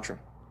Sinatra.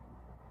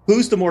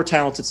 Who's the more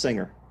talented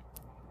singer?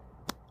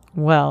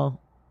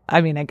 Well,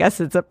 I mean, I guess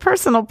it's a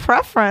personal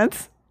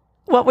preference.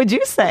 What would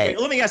you say?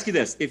 Okay, let me ask you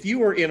this. If you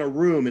were in a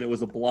room and it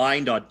was a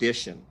blind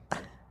audition,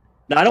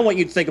 now I don't want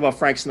you to think about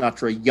Frank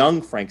Sinatra,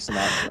 young Frank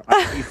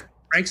Sinatra.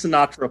 Frank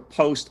Sinatra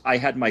post, I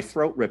had my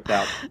throat ripped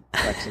out.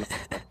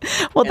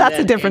 Well, that's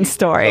a different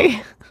story.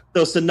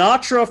 So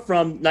Sinatra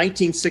from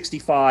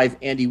 1965,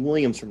 Andy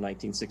Williams from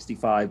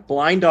 1965,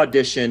 blind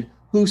audition,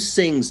 who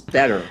sings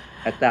better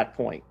at that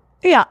point?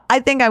 Yeah, I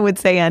think I would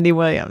say Andy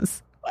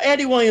Williams.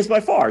 Andy Williams by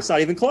far. It's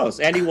not even close.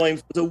 Andy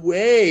Williams was a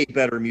way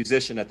better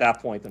musician at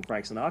that point than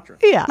Frank Sinatra.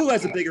 Yeah. Who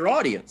has a bigger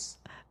audience?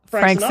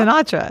 Frank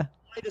Sinatra.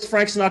 why does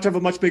Frank Sinatra have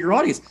a much bigger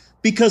audience?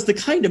 Because the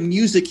kind of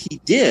music he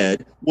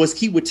did was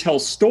he would tell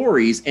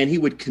stories and he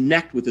would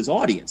connect with his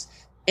audience.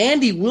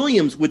 Andy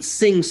Williams would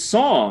sing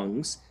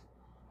songs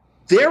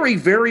very,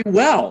 very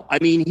well. I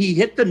mean, he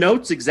hit the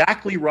notes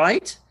exactly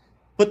right.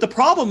 But the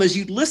problem is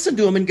you'd listen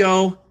to him and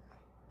go,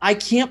 I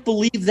can't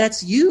believe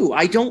that's you.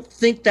 I don't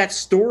think that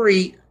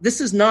story, this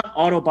is not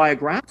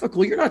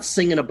autobiographical. You're not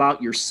singing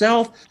about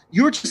yourself.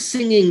 You're just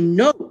singing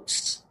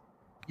notes.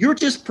 You're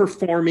just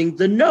performing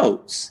the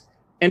notes.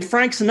 And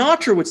Frank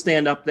Sinatra would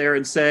stand up there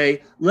and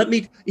say,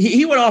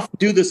 he would often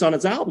do this on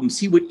his albums.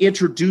 He would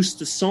introduce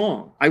the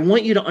song. I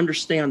want you to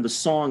understand the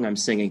song I'm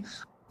singing.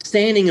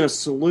 Standing in a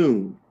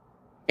saloon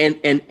and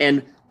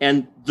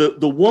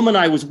the woman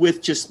I was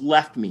with just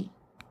left me.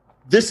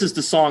 This is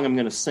the song I'm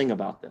going to sing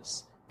about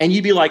this. And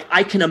you'd be like,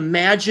 I can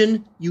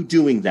imagine you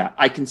doing that.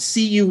 I can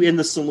see you in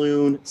the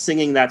saloon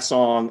singing that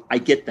song. I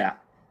get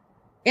that.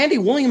 Andy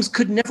Williams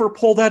could never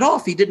pull that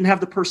off. He didn't have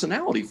the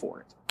personality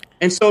for it.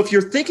 And so if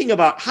you're thinking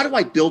about how do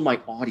I build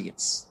my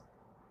audience,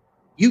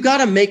 you got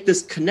to make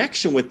this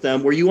connection with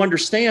them where you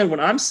understand when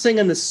I'm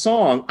singing this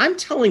song, I'm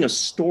telling a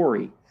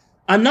story.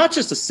 I'm not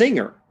just a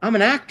singer. I'm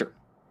an actor.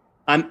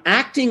 I'm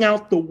acting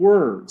out the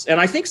words.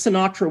 And I think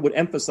Sinatra would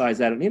emphasize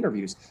that in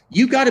interviews.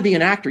 You got to be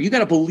an actor. You got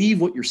to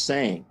believe what you're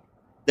saying.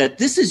 That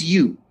this is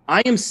you.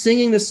 I am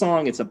singing this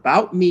song. It's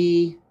about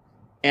me.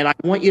 And I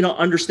want you to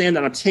understand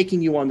that I'm taking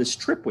you on this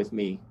trip with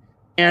me.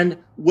 And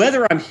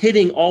whether I'm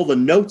hitting all the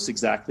notes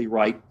exactly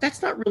right,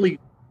 that's not really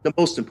the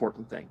most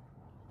important thing.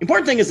 The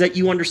important thing is that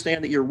you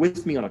understand that you're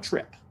with me on a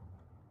trip.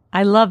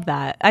 I love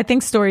that. I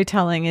think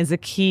storytelling is a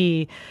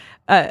key.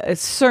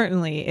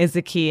 Certainly is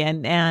a key.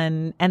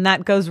 And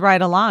that goes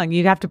right along.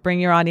 You have to bring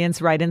your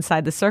audience right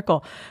inside the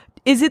circle.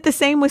 Is it the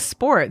same with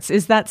sports?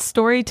 Is that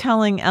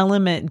storytelling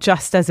element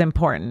just as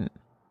important?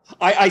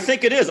 I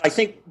think it is. I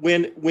think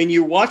when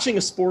you're watching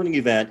a sporting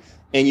event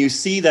and you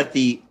see that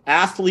the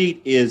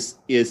athlete is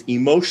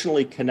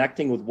emotionally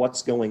connecting with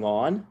what's going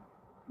on,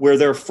 where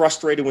they're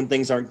frustrated when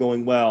things aren't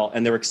going well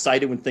and they're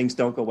excited when things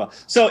don't go well.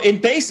 So in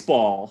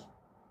baseball,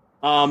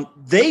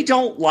 they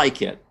don't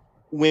like it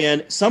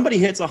when somebody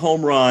hits a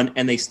home run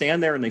and they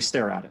stand there and they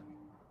stare at it.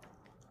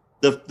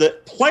 The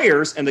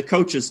players and the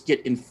coaches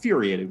get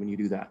infuriated when you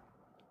do that.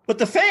 But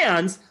the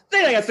fans,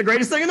 they think that's the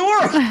greatest thing in the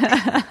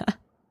world.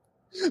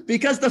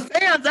 Because the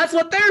fans, that's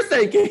what they're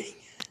thinking.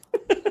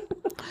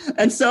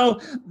 And so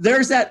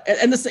there's that.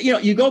 And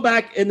you go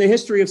back in the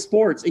history of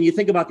sports and you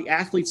think about the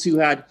athletes who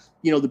had,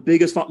 the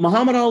biggest.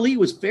 Muhammad Ali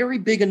was very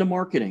big into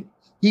marketing.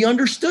 He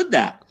understood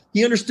that.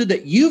 He understood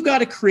that you've got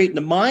to create in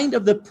the mind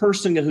of the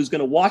person who's going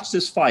to watch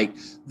this fight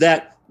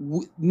that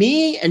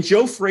me and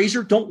Joe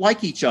Frazier don't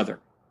like each other.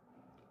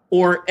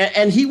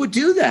 And he would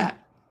do that.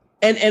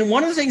 And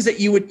one of the things that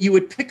you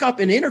would pick up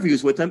in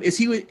interviews with him is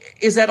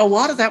that a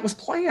lot of that was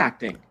play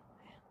acting.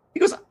 He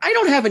goes, I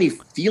don't have any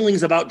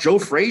feelings about Joe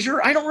Frazier.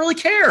 I don't really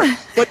care.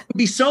 But it would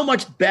be so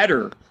much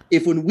better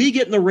if when we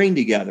get in the ring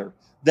together,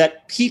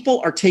 that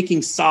people are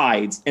taking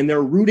sides and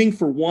they're rooting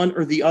for one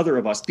or the other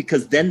of us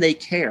because then they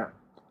care.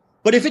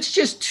 But if it's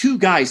just two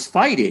guys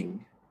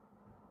fighting,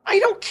 I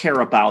don't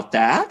care about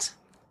that.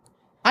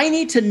 I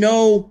need to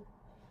know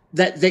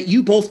that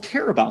you both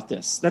care about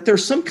this, that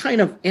there's some kind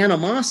of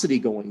animosity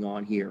going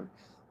on here.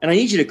 And I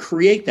need you to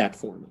create that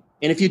for me.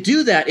 And if you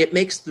do that, it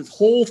makes the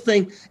whole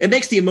thing, it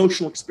makes the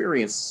emotional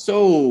experience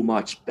so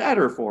much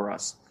better for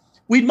us.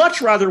 We'd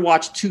much rather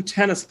watch two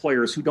tennis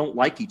players who don't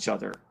like each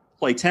other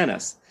play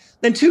tennis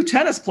than two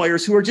tennis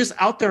players who are just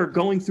out there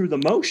going through the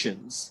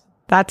motions.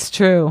 That's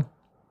true.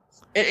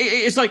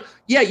 It's like,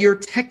 yeah, you're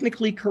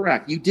technically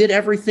correct. You did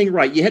everything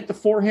right. You hit the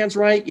forehands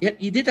right.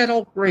 You did that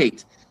all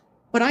great.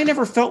 But I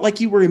never felt like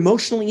you were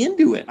emotionally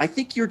into it. I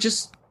think you're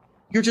just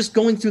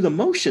going through the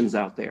motions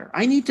out there.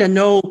 I need to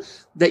know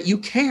that you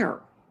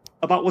care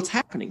about what's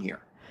happening here.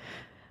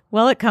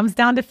 Well, it comes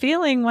down to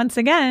feeling once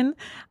again.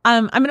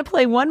 I'm going to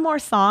play one more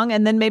song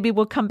and then maybe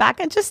we'll come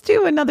back and just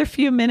do another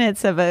few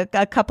minutes of a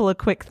couple of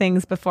quick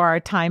things before our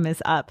time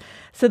is up.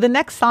 So the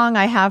next song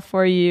I have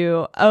for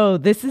you,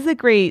 this is a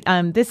great,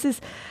 this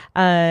is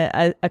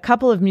a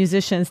couple of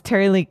musicians,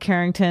 Terry Lee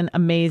Carrington,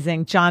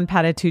 amazing, John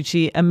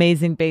Patitucci,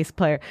 amazing bass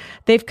player.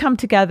 They've come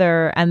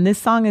together and this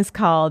song is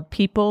called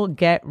People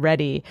Get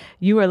Ready.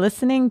 You are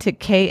listening to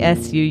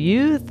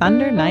KSUU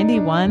Thunder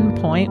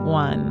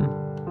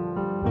 91.1.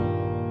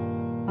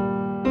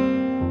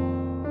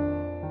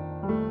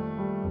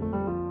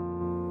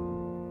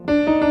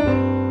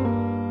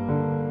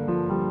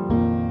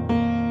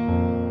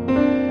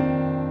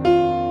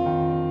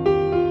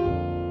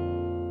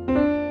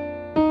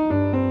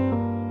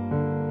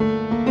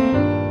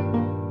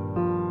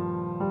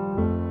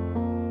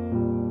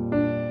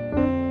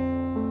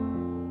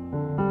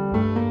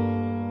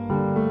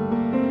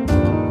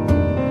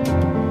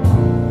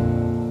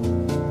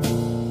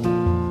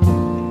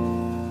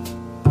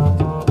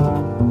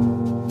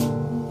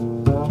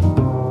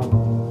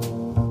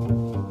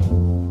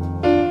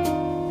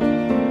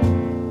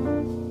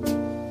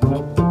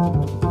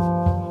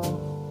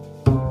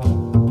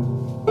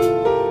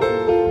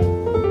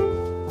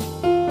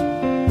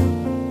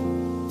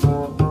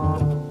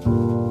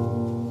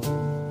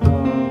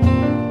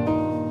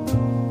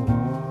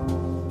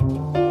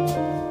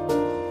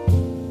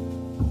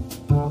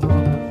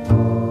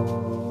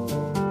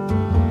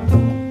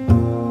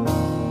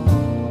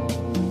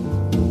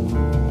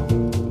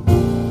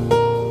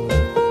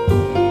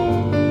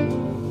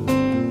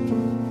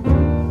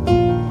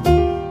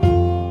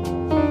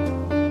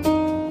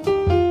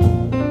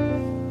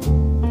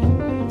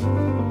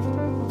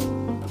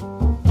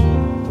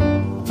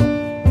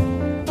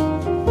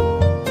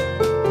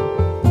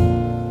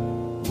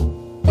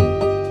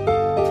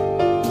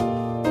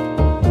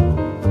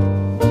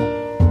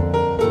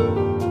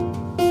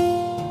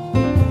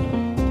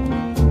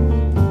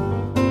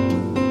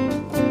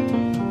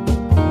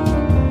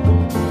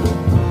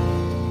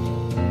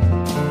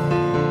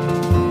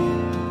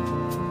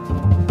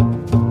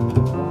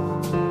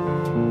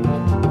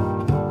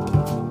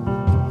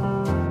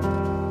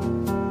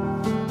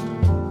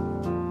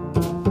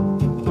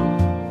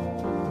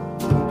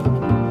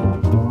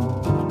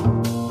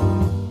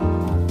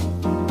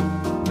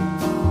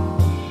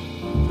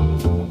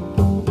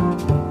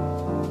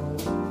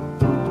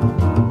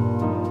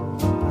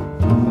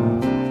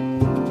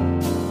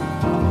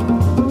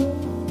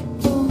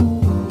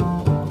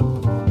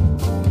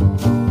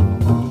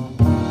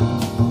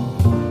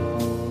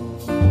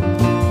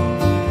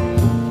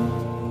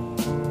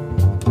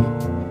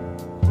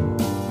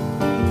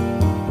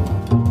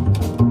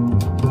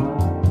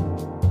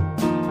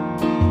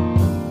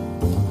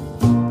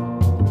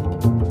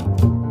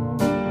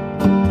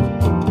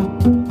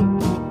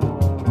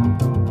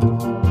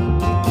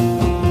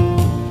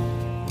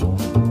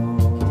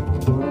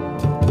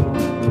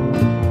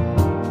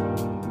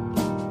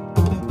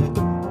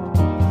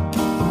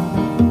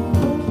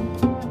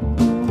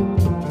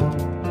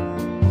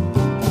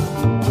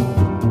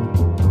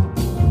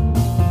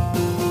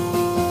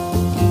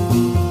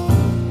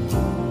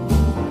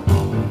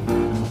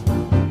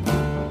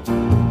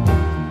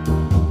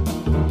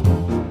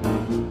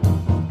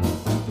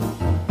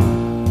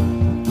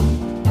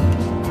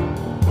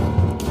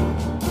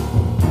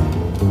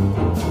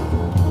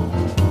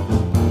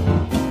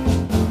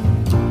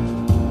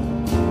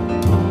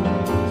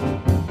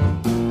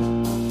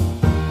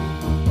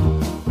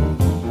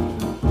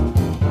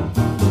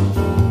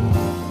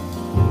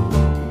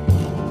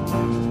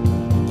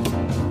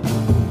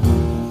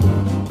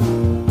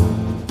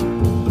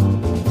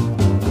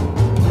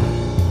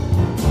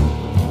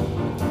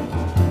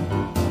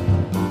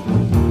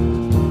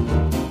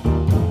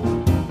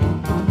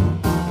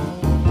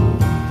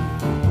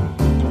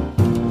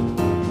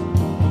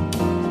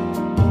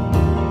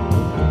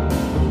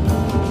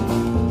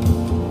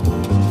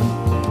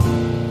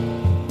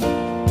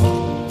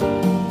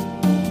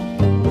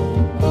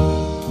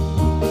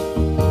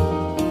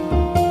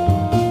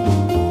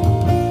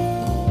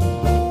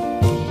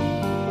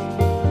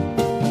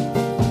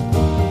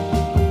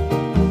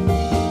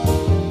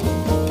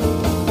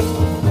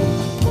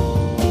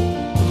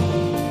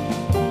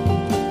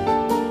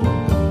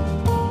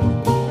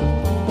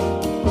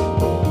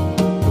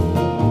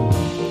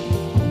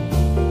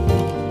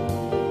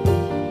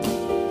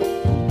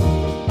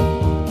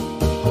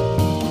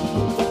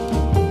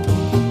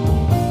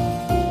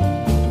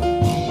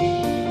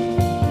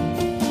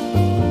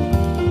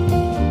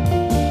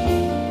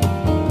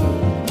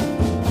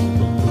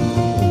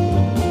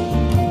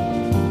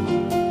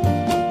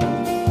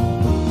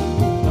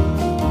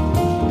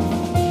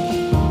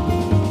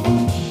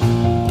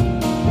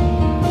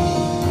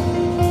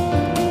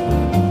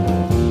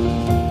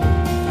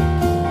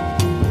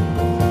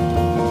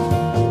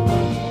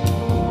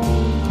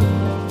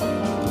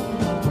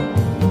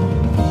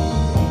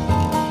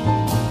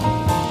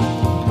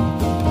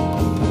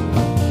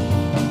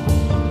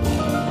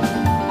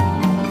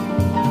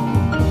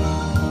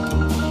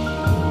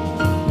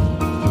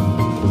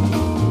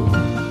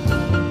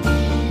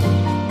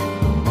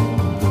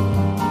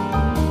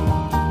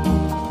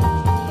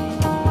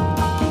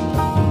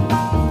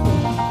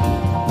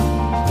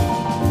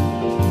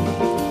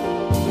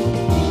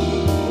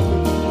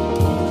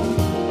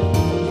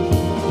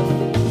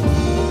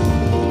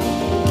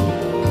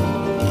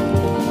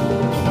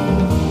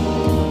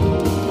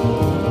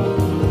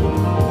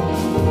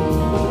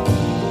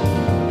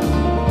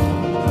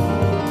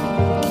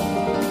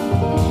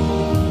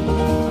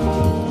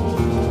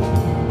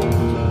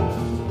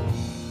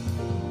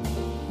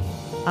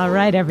 All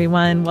right,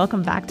 everyone.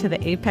 Welcome back to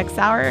the Apex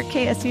Hour,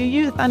 KSU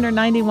Youth under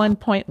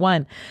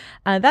 91.1.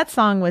 That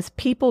song was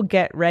People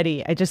Get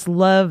Ready. I just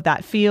love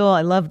that feel.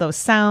 I love those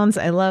sounds.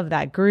 I love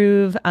that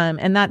groove.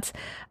 And that's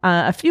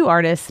a few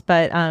artists,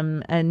 but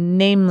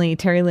namely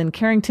Terry Lynn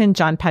Carrington,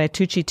 John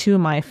Patitucci, two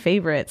of my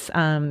favorites.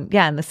 And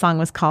the song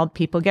was called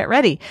People Get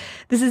Ready.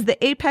 This is the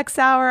Apex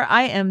Hour.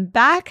 I am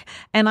back,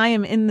 and I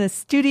am in the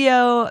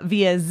studio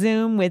via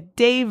Zoom with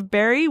Dave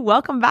Barry.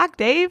 Welcome back,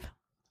 Dave.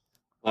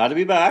 Glad to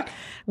be back.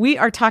 We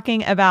are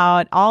talking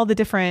about all the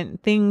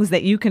different things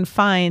that you can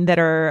find that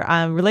are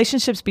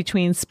relationships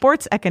between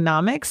sports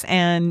economics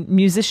and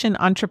musician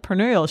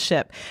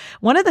entrepreneurship.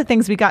 One of the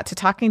things we got to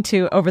talking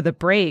to over the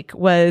break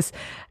was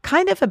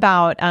kind of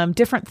about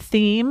different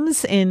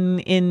themes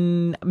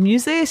in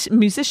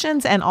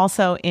musicians and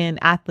also in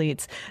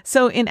athletes.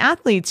 So in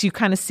athletes, you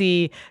kind of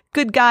see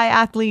good guy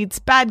athletes,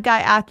 bad guy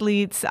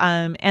athletes.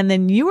 And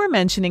then you were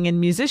mentioning in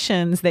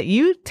musicians that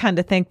you tend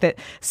to think that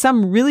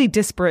some really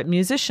disparate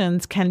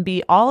musicians can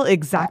be all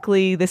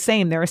exactly the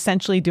same. They're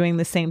essentially doing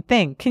the same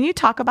thing. Can you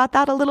talk about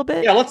that a little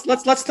bit? Yeah,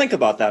 let's think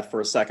about that for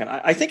a second.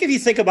 I think if you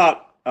think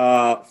about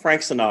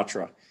Frank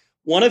Sinatra,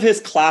 one of his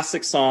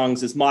classic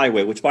songs is My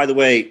Way, which, by the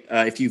way,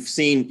 if you've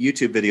seen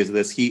YouTube videos of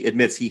this, he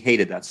admits he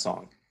hated that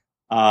song.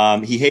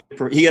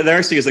 There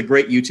actually is a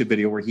great YouTube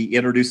video where he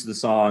introduces the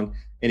song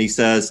and he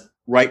says,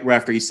 right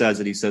after he says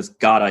it, he says,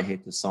 God, I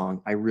hate this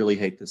song. I really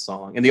hate this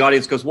song. And the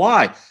audience goes,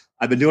 why?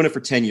 I've been doing it for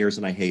 10 years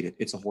and I hate it.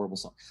 It's a horrible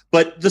song.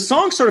 But the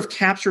song sort of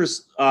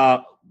captures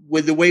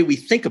with the way we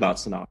think about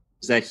Sinatra,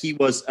 is that he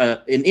was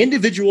an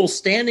individual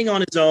standing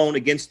on his own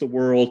against the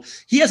world.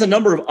 He has a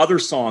number of other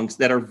songs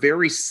that are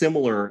very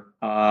similar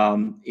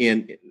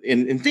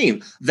in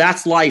theme.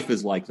 That's Life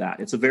is like that.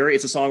 It's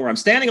a song where I'm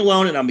standing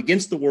alone and I'm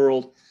against the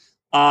world.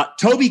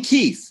 Toby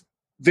Keith,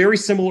 very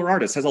similar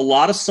artist, has a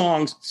lot of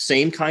songs,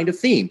 same kind of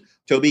theme.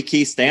 Toby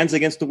Keith stands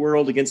against the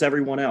world, against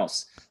everyone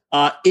else.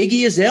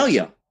 Iggy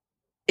Azalea,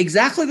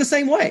 exactly the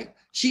same way.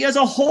 She has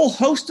a whole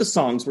host of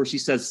songs where she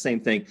says the same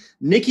thing.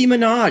 Nicki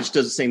Minaj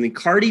does the same thing.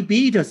 Cardi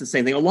B does the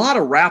same thing. A lot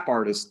of rap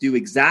artists do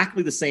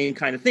exactly the same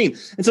kind of theme.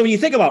 And so when you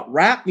think about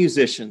rap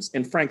musicians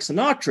and Frank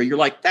Sinatra, you're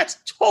like, that's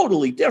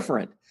totally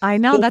different. I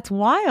know, that's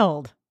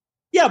wild.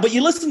 Yeah, but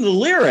you listen to the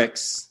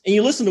lyrics and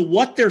you listen to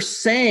what they're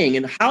saying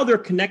and how they're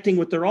connecting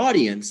with their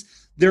audience.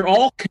 They're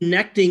all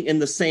connecting in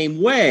the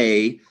same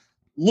way.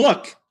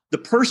 Look, the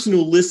person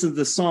who listens to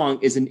the song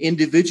is an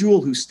individual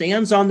who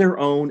stands on their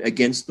own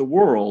against the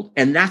world,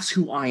 and that's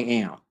who I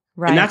am.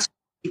 Right. And that's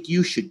who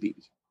you should be.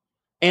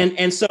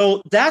 And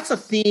so that's a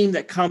theme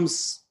that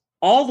comes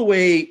all the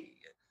way.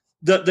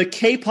 The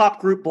K-pop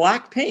group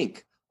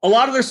Blackpink, a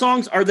lot of their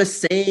songs are the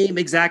same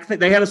exact thing.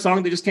 They had a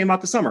song that just came out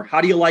this summer.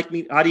 How do you like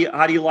me? How do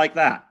you like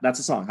that? That's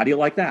a song. How do you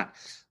like that?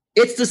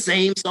 It's the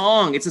same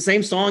song. It's the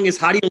same song as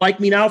How Do You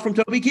Like Me Now from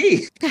Toby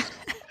Keith.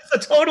 A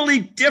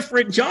totally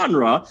different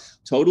genre,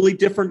 totally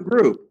different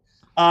group.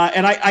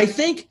 And I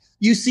think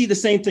you see the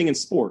same thing in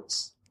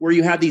sports, where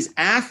you have these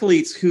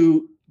athletes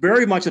who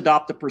very much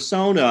adopt the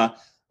persona.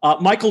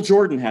 Michael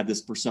Jordan had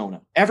this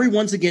persona.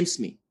 Everyone's against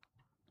me.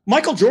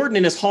 Michael Jordan,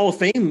 in his Hall of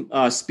Fame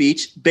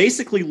speech,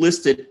 basically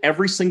listed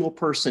every single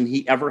person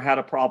he ever had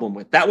a problem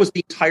with. That was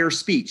the entire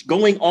speech,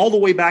 going all the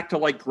way back to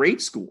like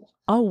grade school.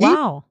 Oh,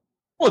 wow.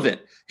 All of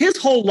it. His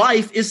whole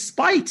life is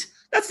spite.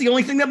 That's the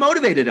only thing that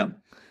motivated him.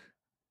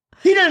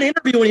 He did an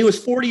interview when he was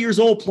 40 years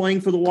old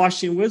playing for the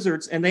Washington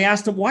Wizards, and they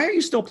asked him, why are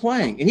you still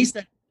playing? And he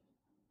said,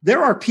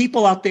 there are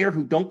people out there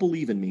who don't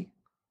believe in me.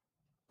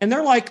 And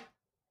they're like,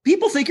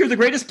 people think you're the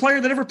greatest player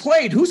that ever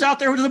played. Who's out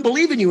there who doesn't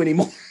believe in you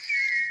anymore?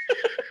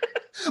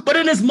 But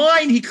in his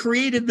mind, he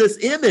created this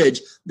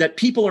image that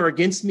people are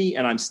against me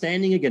and I'm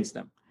standing against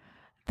them.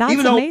 That's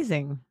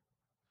amazing.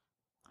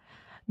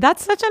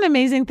 That's such an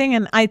amazing thing.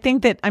 And I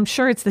think that I'm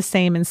sure it's the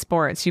same in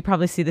sports. You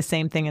probably see the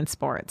same thing in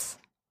sports.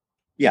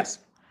 Yes.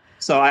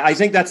 So I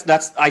think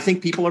I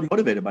think people are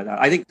motivated by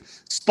that. I think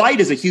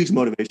spite is a huge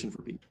motivation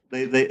for people.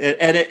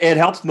 It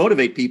helps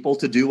motivate people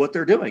to do what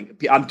they're doing.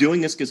 I'm doing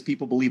this because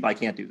people believe I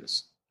can't do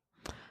this.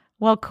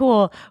 Well,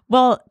 cool.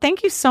 Well,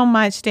 thank you so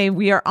much, Dave.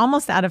 We are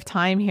almost out of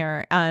time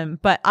here,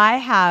 but I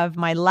have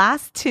my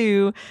last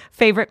two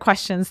favorite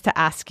questions to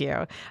ask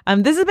you.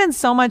 This has been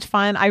so much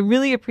fun. I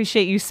really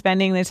appreciate you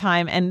spending the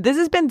time, and this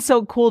has been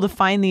so cool to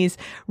find these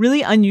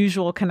really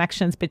unusual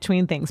connections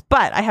between things.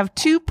 But I have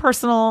two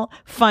personal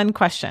fun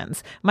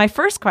questions. My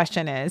first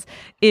question is,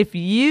 if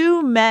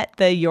you met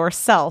the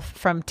yourself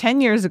from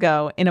 10 years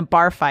ago in a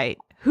bar fight,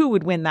 who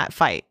would win that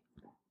fight?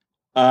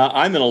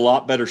 I'm in a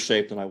lot better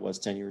shape than I was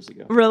 10 years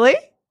ago. Really?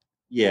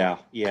 Yeah.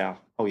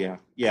 Oh yeah.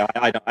 Yeah.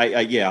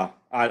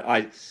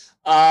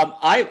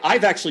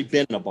 I've actually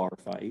been in a bar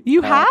fight.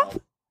 You have?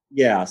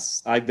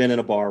 Yes. I've been in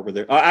a bar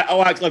where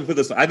actually, let me put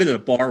this way. I've been in a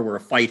bar where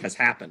a fight has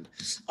happened.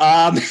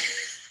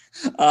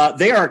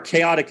 They are a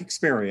chaotic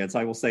experience.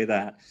 I will say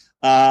that.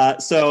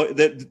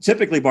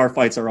 Typically bar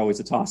fights are always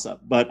a toss up,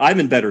 but I'm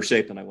in better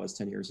shape than I was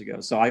 10 years ago.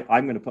 So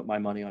I'm going to put my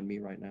money on me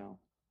right now.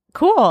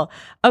 Cool.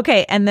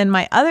 Okay. And then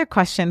my other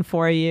question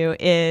for you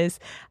is,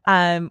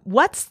 and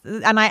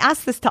I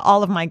ask this to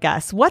all of my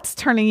guests, what's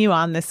turning you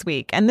on this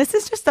week? And this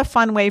is just a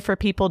fun way for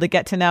people to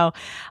get to know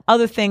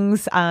other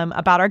things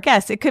about our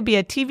guests. It could be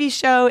a TV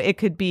show. It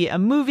could be a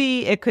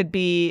movie. It could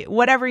be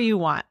whatever you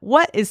want.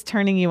 What is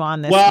turning you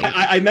on this week? Well,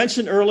 I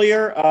mentioned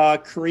earlier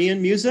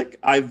Korean music.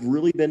 I've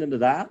really been into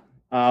that.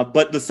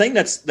 But the thing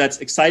that's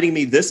exciting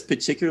me this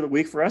particular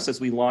week for us as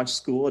we launch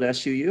school at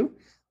SUU,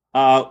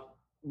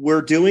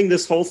 we're doing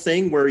this whole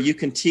thing where you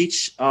can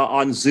teach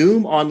on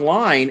Zoom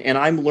online, and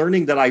I'm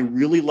learning that I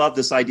really love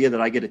this idea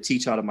that I get to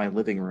teach out of my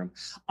living room.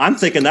 I'm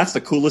thinking that's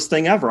the coolest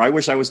thing ever. I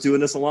wish I was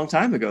doing this a long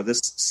time ago. This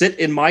sit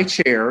in my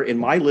chair in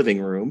my living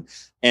room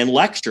and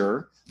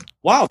lecture.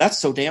 Wow, that's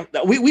so damn.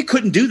 We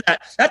couldn't do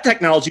that. That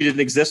technology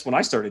didn't exist when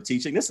I started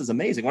teaching. This is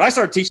amazing. When I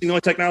started teaching, the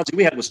only technology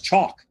we had was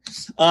chalk.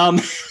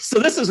 So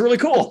this is really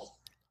cool.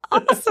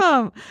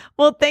 Awesome.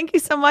 Well, thank you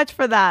so much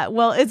for that.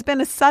 Well, it's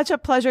been such a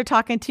pleasure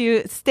talking to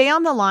you. Stay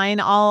on the line.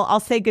 I'll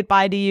say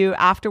goodbye to you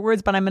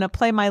afterwards, but I'm going to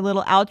play my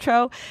little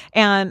outro.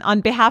 And on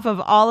behalf of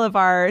all of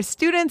our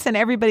students and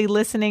everybody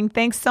listening,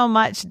 thanks so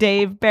much,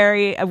 Dave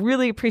Barry. I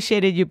really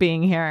appreciated you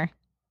being here.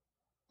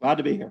 Glad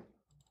to be here.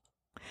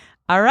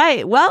 All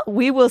right. Well,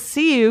 we will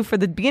see you for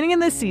the beginning of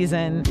the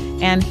season.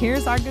 And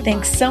here's our goodbye.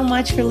 Thanks so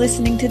much for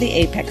listening to the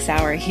Apex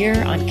Hour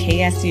here on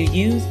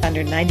KSUU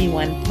Thunder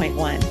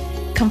 91.1.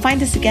 Come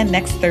find us again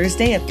next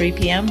Thursday at 3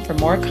 p.m. for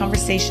more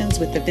conversations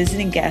with the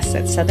visiting guests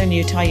at Southern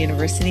Utah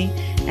University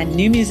and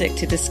new music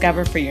to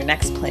discover for your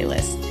next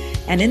playlist.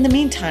 And in the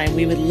meantime,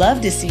 we would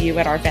love to see you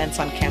at our events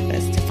on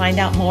campus. To find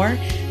out more,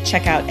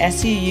 check out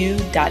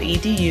suu.edu/apex.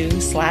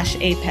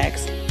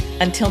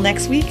 Until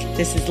next week,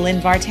 this is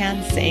Lynn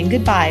Vartan saying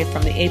goodbye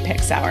from the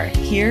Apex Hour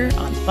here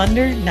on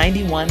Thunder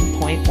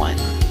 91.1.